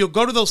 And if you'll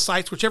go to those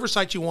sites, whichever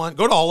site you want,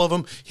 go to all of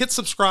them, hit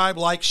subscribe,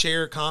 like,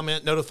 share,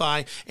 comment,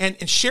 notify,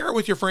 and share it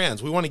with your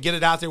friends. We want to get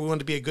it out there. We want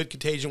it to be a good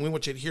contagion. We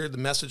want you to hear the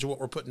message of what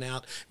we're putting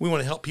out. We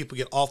want to help people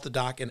get off the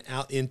dock and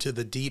out into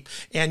the deep.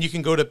 And you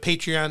can go to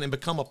Patreon and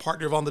become a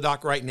partner of On the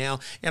Dock right now.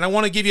 And I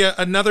want to give you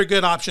another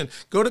good option.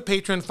 Go to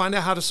Patreon, find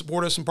out how to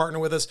support us and partner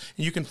with us.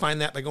 And you can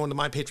find that by going to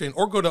my Patreon,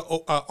 or go to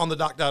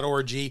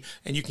onthedock.org,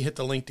 and you can hit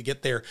the link to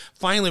get there.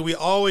 Finally, we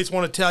always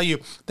want to tell you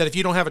that if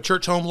you don't have a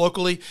church home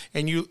locally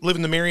and you live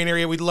in the Marion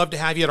area, we'd love to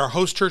have you at our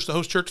host church. The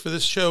host church for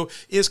this show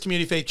is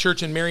Community Faith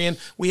Church in Marion.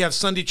 We have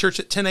Sunday church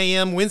at 10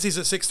 a.m., Wednesdays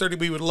at 6:30.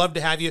 We would love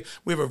to have you.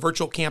 We have a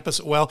virtual campus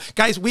as well.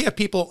 Guys, we have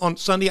people on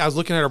Sunday. I was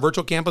looking at our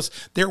virtual campus.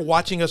 They're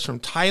watching us from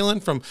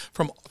Thailand,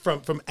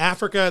 from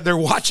Africa. They're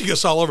watching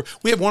us all over.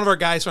 We have one of our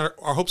guys, our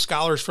Hope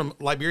Scholars from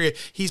Liberia.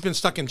 He's been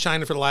stuck in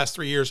China for the last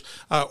 3 years,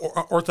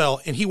 Orthel,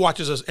 and he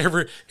watches us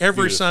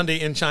every Sunday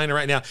in China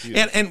right now.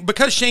 And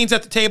because Shane's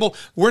at the table,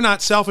 we're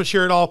not selfish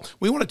here at all.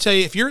 We want to tell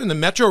you, if you're in the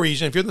metro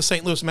region, if you're in the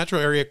St. Louis metro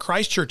area,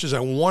 Christ Church is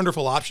a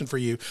wonderful option for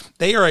you.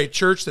 They are a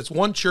church that's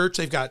one church.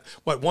 They've got,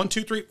 what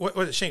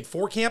is it, Shane,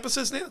 4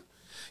 campuses now?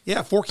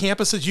 Yeah, 4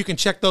 campuses. You can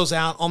check those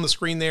out on the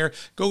screen there.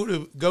 Go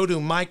to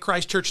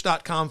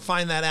mychristchurch.com.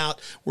 Find that out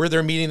where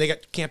they're meeting. They got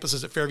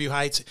campuses at Fairview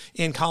Heights,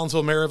 in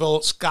Collinsville,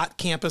 Maryville, Scott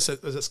campus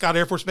at Scott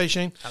Air Force Base,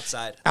 Shane?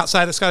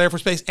 Outside of Scott Air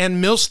Force Base,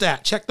 and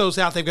Millstat. Check those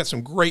out. They've got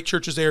some great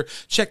churches there.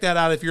 Check that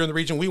out if you're in the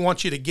region. We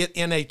want you to get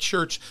in a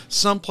church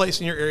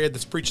someplace in your area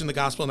that's preaching the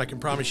gospel, and I can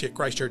promise you at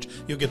Christ Church,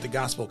 you'll get the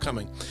gospel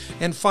coming.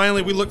 And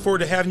finally, we look forward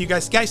to having you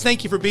guys. Guys,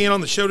 thank you for being on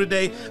the show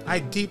today. I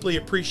deeply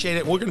appreciate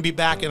it. We're going to be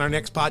back in our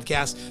next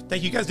podcast.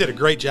 Thank you guys. Did a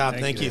great job.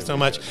 Thank you so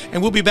much. And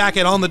we'll be back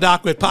at On the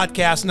Dock with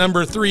podcast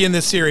number 3 in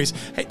this series.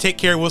 Hey, take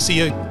care. We'll see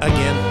you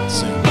again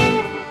soon.